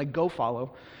doing it. Like, go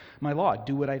follow my law.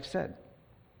 Do what I've said.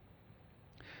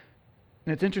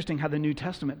 And it's interesting how the New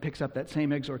Testament picks up that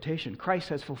same exhortation. Christ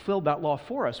has fulfilled that law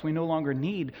for us. We no longer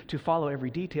need to follow every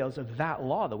details of that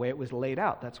law the way it was laid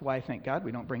out. That's why, thank God,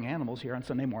 we don't bring animals here on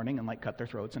Sunday morning and cut their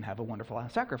throats and have a wonderful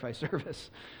sacrifice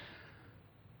service.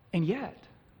 And yet,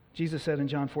 Jesus said in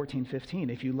John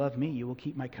 14:15, if you love me, you will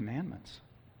keep my commandments.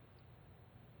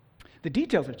 The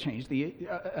details have changed.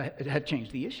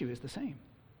 The issue is the same.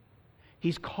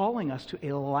 He's calling us to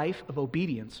a life of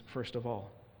obedience, first of all.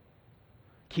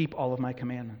 Keep all of my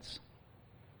commandments.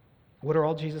 What are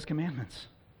all Jesus' commandments?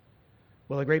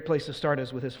 Well, a great place to start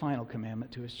is with his final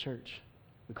commandment to his church.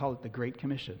 We call it the Great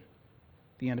Commission,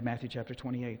 the end of Matthew chapter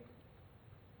 28.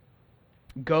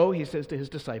 Go, he says to his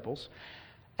disciples,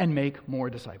 and make more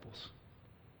disciples,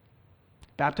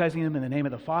 baptizing them in the name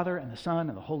of the Father and the Son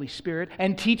and the Holy Spirit,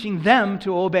 and teaching them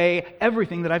to obey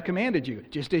everything that I've commanded you,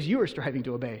 just as you are striving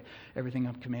to obey everything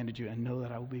I've commanded you, and know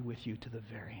that I will be with you to the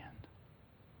very end.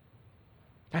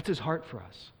 That's his heart for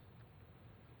us.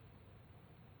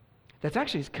 That's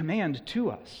actually his command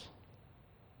to us.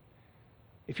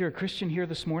 If you're a Christian here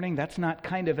this morning, that's not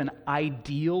kind of an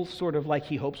ideal sort of like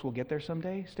he hopes we'll get there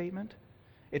someday statement.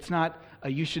 It's not a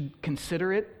you should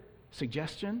consider it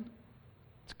suggestion.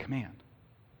 It's a command.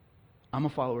 I'm a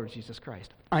follower of Jesus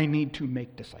Christ. I need to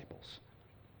make disciples.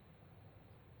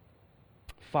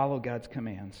 Follow God's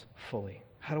commands fully.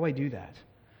 How do I do that?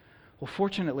 Well,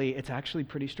 fortunately, it's actually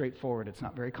pretty straightforward. It's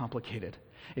not very complicated.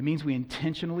 It means we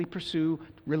intentionally pursue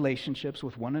relationships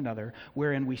with one another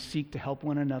wherein we seek to help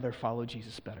one another follow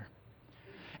Jesus better.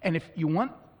 And if you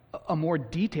want a more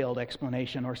detailed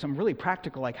explanation or some really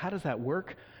practical, like how does that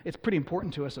work? It's pretty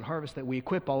important to us at Harvest that we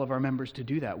equip all of our members to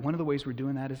do that. One of the ways we're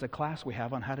doing that is a class we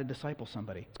have on how to disciple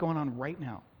somebody. It's going on right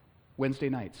now, Wednesday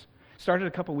nights. Started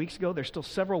a couple weeks ago. There's still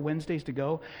several Wednesdays to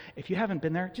go. If you haven't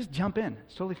been there, just jump in.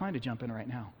 It's totally fine to jump in right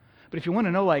now. But if you want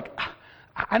to know,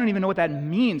 I don't even know what that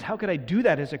means. How could I do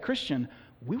that as a Christian?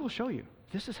 We will show you.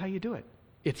 This is how you do it.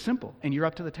 It's simple, and you're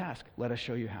up to the task. Let us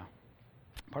show you how.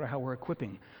 Part of how we're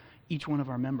equipping each one of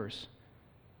our members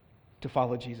to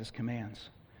follow Jesus' commands.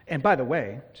 And by the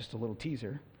way, just a little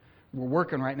teaser, we're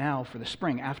working right now for the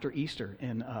spring after Easter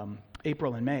in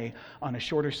April and May on a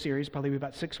shorter series, probably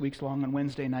about 6 weeks long on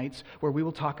Wednesday nights, where we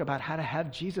will talk about how to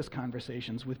have Jesus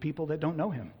conversations with people that don't know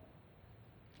him.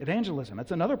 Evangelism,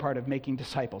 that's another part of making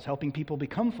disciples, helping people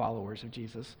become followers of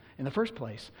Jesus in the first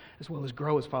place, as well as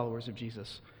grow as followers of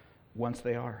Jesus once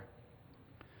they are.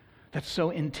 That's so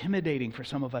intimidating for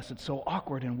some of us. It's so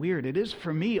awkward and weird. It is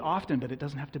for me often, but it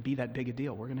doesn't have to be that big a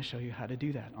deal. We're going to show you how to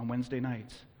do that on Wednesday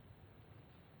nights.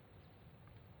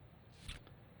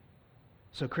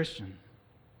 So, Christian,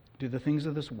 do the things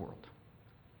of this world,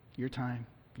 your time,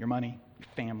 your money, your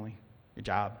family, your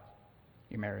job,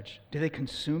 your marriage, do they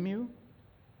consume you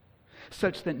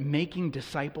such that making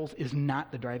disciples is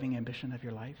not the driving ambition of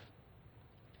your life?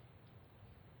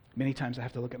 Many times I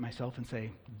have to look at myself and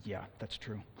say, yeah, that's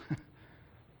true.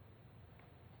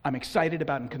 I'm excited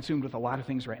about and consumed with a lot of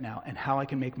things right now, and how I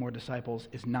can make more disciples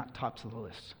is not tops of the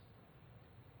list.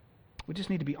 We just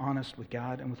need to be honest with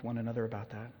God and with one another about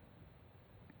that.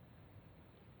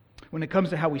 When it comes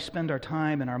to how we spend our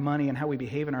time and our money and how we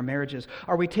behave in our marriages,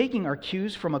 are we taking our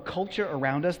cues from a culture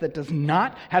around us that does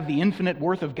not have the infinite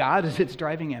worth of God as its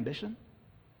driving ambition?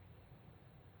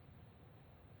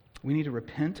 We need to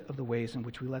repent of the ways in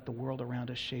which we let the world around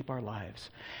us shape our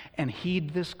lives and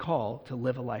heed this call to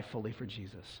live a life fully for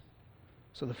Jesus.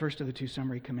 So the first of the two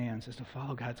summary commands is to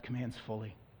follow God's commands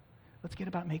fully. Let's get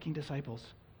about making disciples.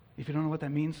 If you don't know what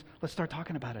that means, let's start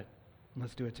talking about it. And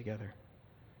let's do it together.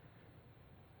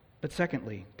 But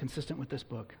secondly, consistent with this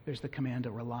book, there's the command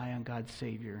to rely on God's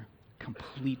Savior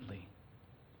completely.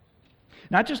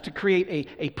 Not just to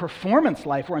create a performance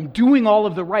life where I'm doing all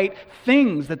of the right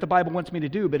things that the Bible wants me to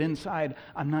do, but inside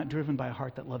I'm not driven by a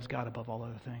heart that loves God above all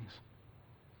other things.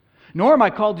 Nor am I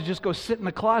called to just go sit in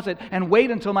the closet and wait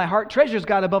until my heart treasures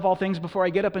God above all things before I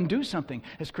get up and do something.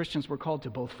 As Christians, we're called to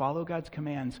both follow God's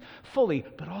commands fully,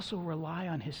 but also rely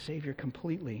on His Savior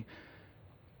completely.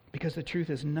 Because the truth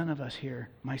is, none of us here,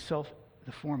 myself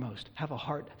the foremost, have a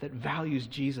heart that values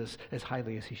Jesus as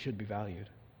highly as He should be valued.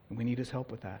 And we need His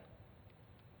help with that.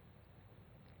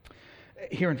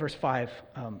 Here in verse 5,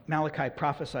 Malachi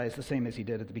prophesies the same as he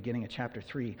did at the beginning of chapter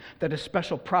 3, that a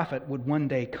special prophet would one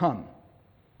day come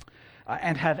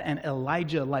and have an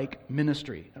Elijah-like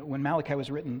ministry. When Malachi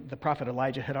was written, the prophet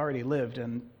Elijah had already lived,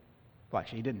 and, well,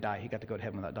 actually, he didn't die. He got to go to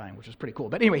heaven without dying, which was pretty cool.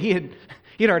 But anyway, he had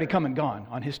already come and gone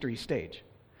on history's stage.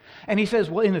 And he says,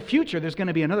 well, in the future, there's going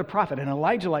to be another prophet, an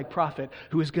Elijah-like prophet,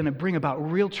 who is going to bring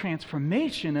about real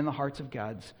transformation in the hearts of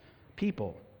God's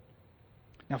people.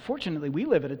 Now, fortunately, we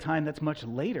live at a time that's much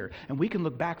later, and we can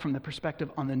look back from the perspective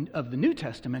of the New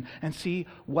Testament and see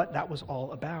what that was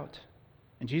all about.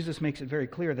 And Jesus makes it very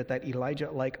clear that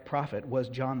Elijah-like prophet was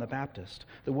John the Baptist,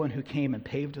 the one who came and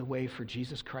paved the way for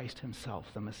Jesus Christ himself,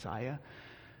 the Messiah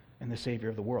and the Savior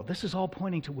of the world. This is all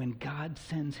pointing to when God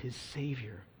sends his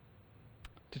Savior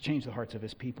to change the hearts of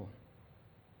his people.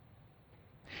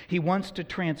 He wants to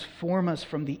transform us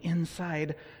from the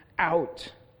inside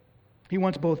out. He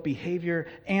wants both behavior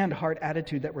and heart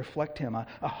attitude that reflect him,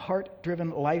 a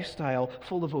heart-driven lifestyle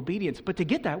full of obedience. But to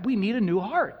get that, we need a new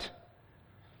heart.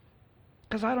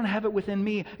 Because I don't have it within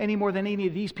me any more than any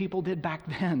of these people did back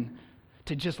then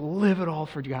to just live it all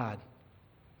for God.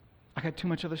 I got too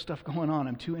much other stuff going on.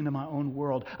 I'm too into my own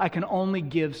world. I can only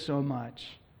give so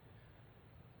much.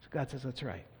 So God says, that's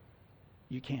right.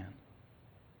 You can.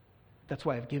 That's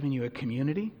why I've given you a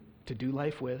community to do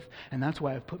life with, and that's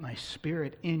why I've put my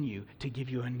Spirit in you to give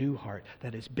you a new heart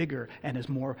that is bigger and is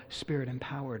more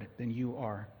Spirit-empowered than you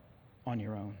are on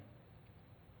your own.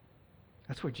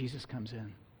 That's where Jesus comes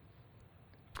in.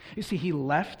 You see, he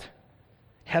left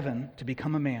heaven to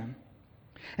become a man,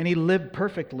 and he lived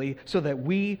perfectly so that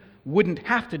we wouldn't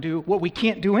have to do what we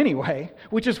can't do anyway,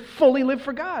 which is fully live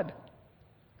for God.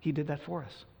 He did that for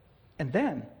us. And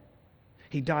then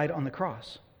he died on the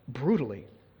cross, brutally,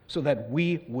 so that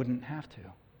we wouldn't have to.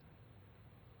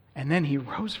 And then he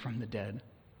rose from the dead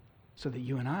so that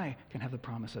you and I can have the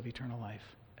promise of eternal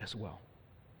life as well.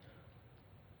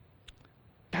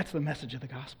 That's the message of the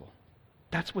gospel.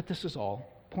 That's what this is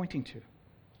all pointing to.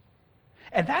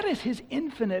 And that is his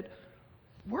infinite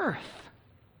worth.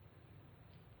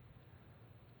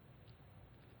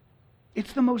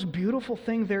 It's the most beautiful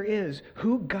thing there is,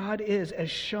 who God is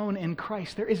as shown in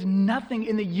Christ. There is nothing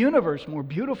in the universe more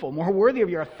beautiful, more worthy of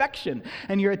your affection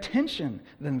and your attention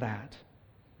than that.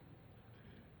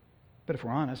 But if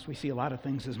we're honest, we see a lot of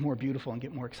things as more beautiful and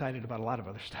get more excited about a lot of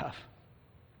other stuff.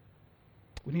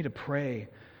 We need to pray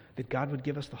that God would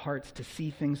give us the hearts to see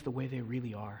things the way they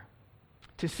really are.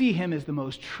 To see him as the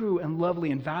most true and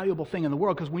lovely and valuable thing in the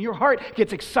world. Because when your heart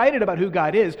gets excited about who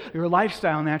God is, your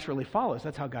lifestyle naturally follows.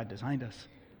 That's how God designed us.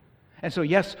 And so,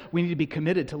 yes, we need to be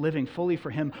committed to living fully for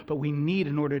him, but we need,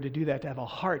 in order to do that, to have a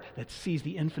heart that sees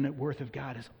the infinite worth of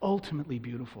God as ultimately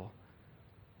beautiful.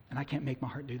 And I can't make my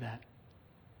heart do that.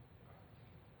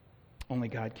 Only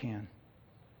God can.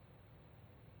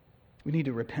 We need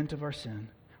to repent of our sin,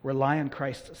 rely on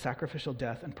Christ's sacrificial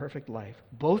death and perfect life,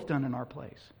 both done in our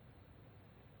place,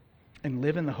 and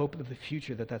live in the hope of the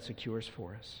future that secures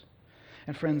for us.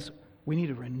 And friends, we need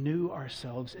to renew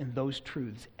ourselves in those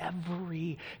truths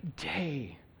every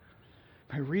day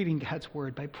by reading God's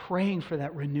word, by praying for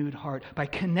that renewed heart, by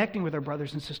connecting with our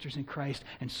brothers and sisters in Christ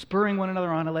and spurring one another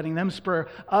on and letting them spur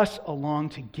us along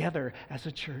together as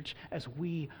a church as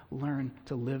we learn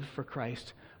to live for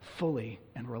Christ fully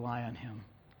and rely on him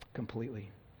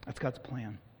completely. That's God's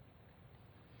plan.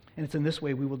 And it's in this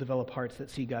way we will develop hearts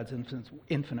that see God's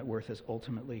infinite worth as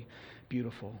ultimately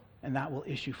beautiful. And that will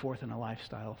issue forth in a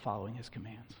lifestyle following his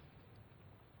commands.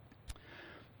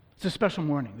 It's a special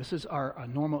morning. This is our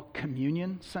normal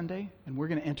communion Sunday, and we're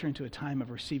going to enter into a time of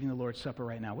receiving the Lord's Supper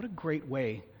right now. What a great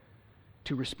way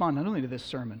to respond not only to this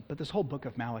sermon, but this whole book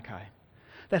of Malachi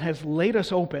that has laid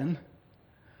us open,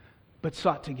 but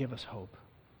sought to give us hope.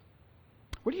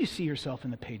 Where do you see yourself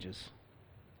in the pages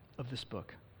of this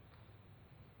book?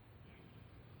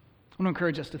 I want to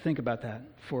encourage us to think about that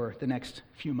for the next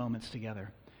few moments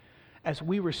together as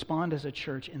we respond as a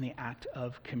church in the act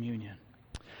of communion.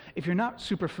 If you're not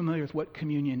super familiar with what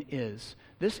communion is,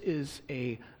 this is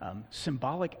a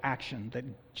symbolic action that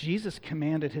Jesus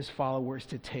commanded his followers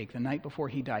to take the night before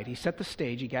he died. He set the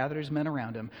stage, he gathered his men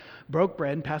around him, broke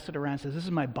bread and passed it around and says, "This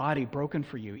is my body broken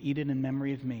for you, eat it in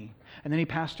memory of me." And then he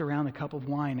passed around a cup of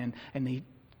wine and he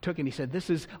took it and he said,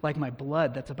 "This is like my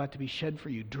blood that's about to be shed for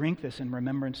you. Drink this in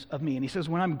remembrance of me." And he says,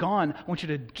 when I'm gone, I want you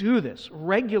to do this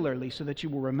regularly so that you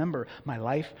will remember my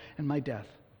life and my death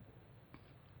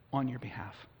on your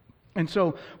behalf. And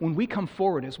so when we come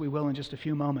forward, as we will in just a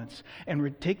few moments,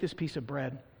 and take this piece of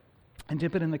bread and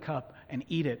dip it in the cup and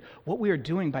eat it, what we are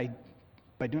doing by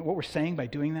doing what we're saying by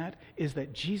doing that is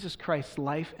that Jesus Christ's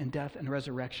life and death and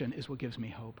resurrection is what gives me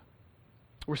hope.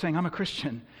 We're saying, I'm a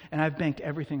Christian, and I've banked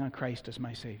everything on Christ as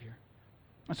my Savior.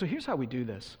 And so here's how we do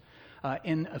this.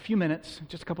 In a few minutes,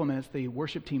 just a couple of minutes, the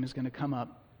worship team is going to come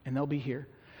up, and they'll be here.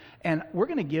 And we're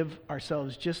going to give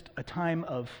ourselves just a time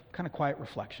of kind of quiet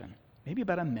reflection, maybe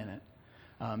about a minute.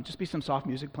 Just be some soft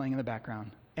music playing in the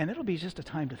background. And it'll be just a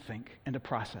time to think and to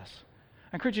process.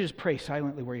 I encourage you to just pray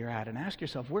silently where you're at and ask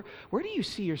yourself, where do you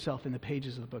see yourself in the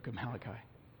pages of the book of Malachi?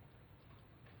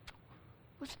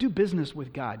 let's do business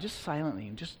with God, just silently.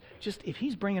 And just if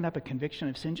he's bringing up a conviction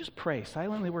of sin, just pray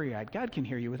silently where you're at. God can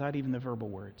hear you without even the verbal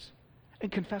words.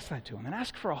 And confess that to him. And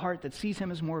ask for a heart that sees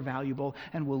him as more valuable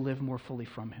and will live more fully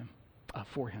from him,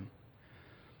 for him.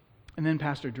 And then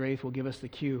Pastor Draith will give us the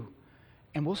cue,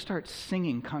 and we'll start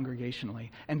singing congregationally.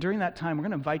 And during that time, we're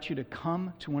going to invite you to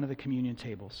come to one of the communion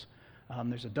tables.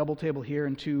 There's a double table here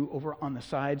and 2 over on the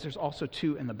sides. There's also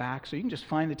 2 in the back. So you can just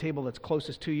find the table that's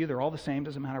closest to you. They're all the same.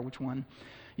 Doesn't matter which one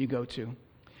you go to.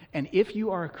 And if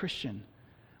you are a Christian,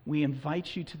 we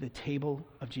invite you to the table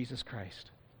of Jesus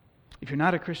Christ. If you're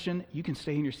not a Christian, you can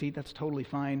stay in your seat. That's totally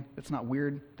fine. That's not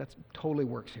weird. That totally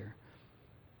works here.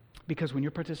 Because when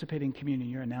you're participating in communion,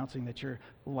 you're announcing that your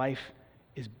life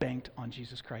is banked on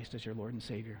Jesus Christ as your Lord and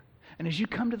Savior. And as you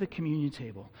come to the communion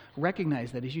table,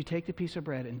 recognize that as you take the piece of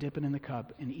bread and dip it in the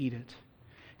cup and eat it,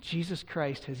 Jesus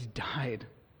Christ has died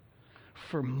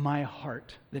for my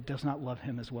heart that does not love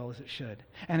him as well as it should,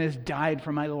 and has died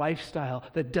for my lifestyle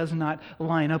that does not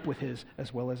line up with his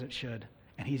as well as it should.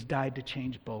 And he's died to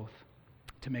change both,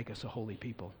 to make us a holy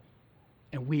people.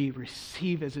 And we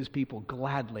receive as his people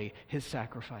gladly his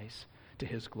sacrifice to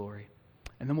his glory.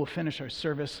 And then we'll finish our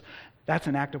service. That's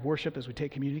an act of worship. As we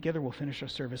take communion together, we'll finish our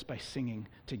service by singing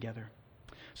together.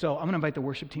 So I'm going to invite the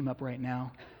worship team up right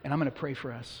now, and I'm going to pray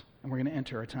for us. And we're going to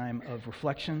enter our time of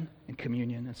reflection and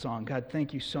communion and song. God,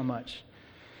 thank you so much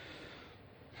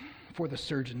for the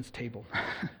surgeon's table.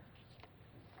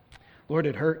 Lord,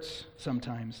 it hurts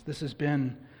sometimes. This has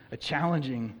been a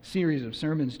challenging series of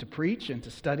sermons to preach and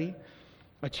to study,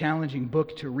 a challenging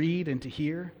book to read and to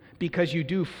hear, because you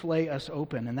do flay us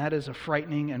open, and that is a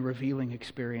frightening and revealing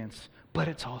experience. But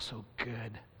it's also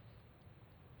good.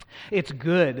 It's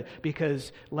good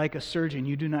because, like a surgeon,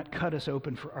 you do not cut us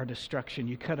open for our destruction.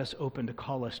 You cut us open to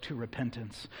call us to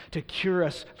repentance, to cure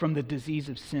us from the disease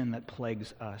of sin that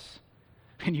plagues us.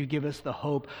 And you give us the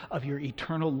hope of your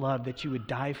eternal love, that you would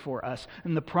die for us,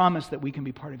 and the promise that we can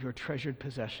be part of your treasured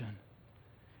possession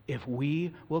if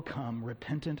we will come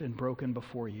repentant and broken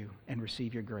before you and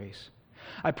receive your grace.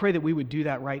 I pray that we would do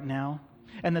that right now,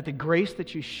 and that the grace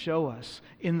that you show us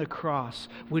in the cross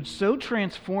would so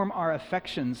transform our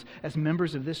affections as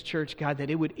members of this church, God, that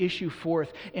it would issue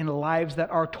forth in lives that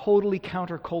are totally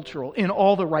countercultural in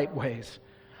all the right ways.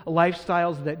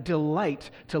 Lifestyles that delight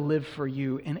to live for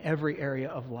you in every area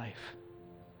of life.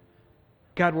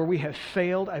 God, where we have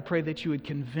failed, I pray that you would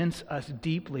convince us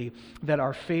deeply that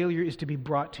our failure is to be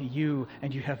brought to you,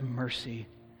 and you have mercy.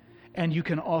 And you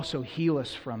can also heal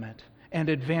us from it and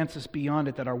advance us beyond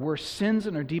it, that our worst sins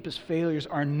and our deepest failures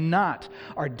are not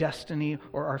our destiny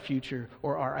or our future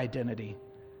or our identity,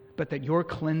 but that your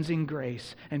cleansing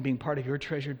grace and being part of your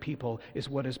treasured people is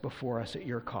what is before us at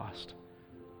your cost.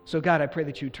 So God, I pray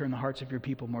that you turn the hearts of your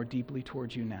people more deeply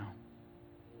towards you now.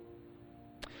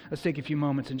 Let's take a few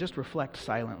moments and just reflect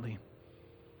silently.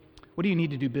 What do you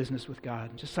need to do business with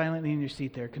God? Just silently in your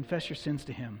seat there, confess your sins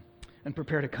to him and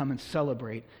prepare to come and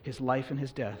celebrate his life and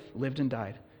his death, lived and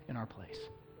died in our place.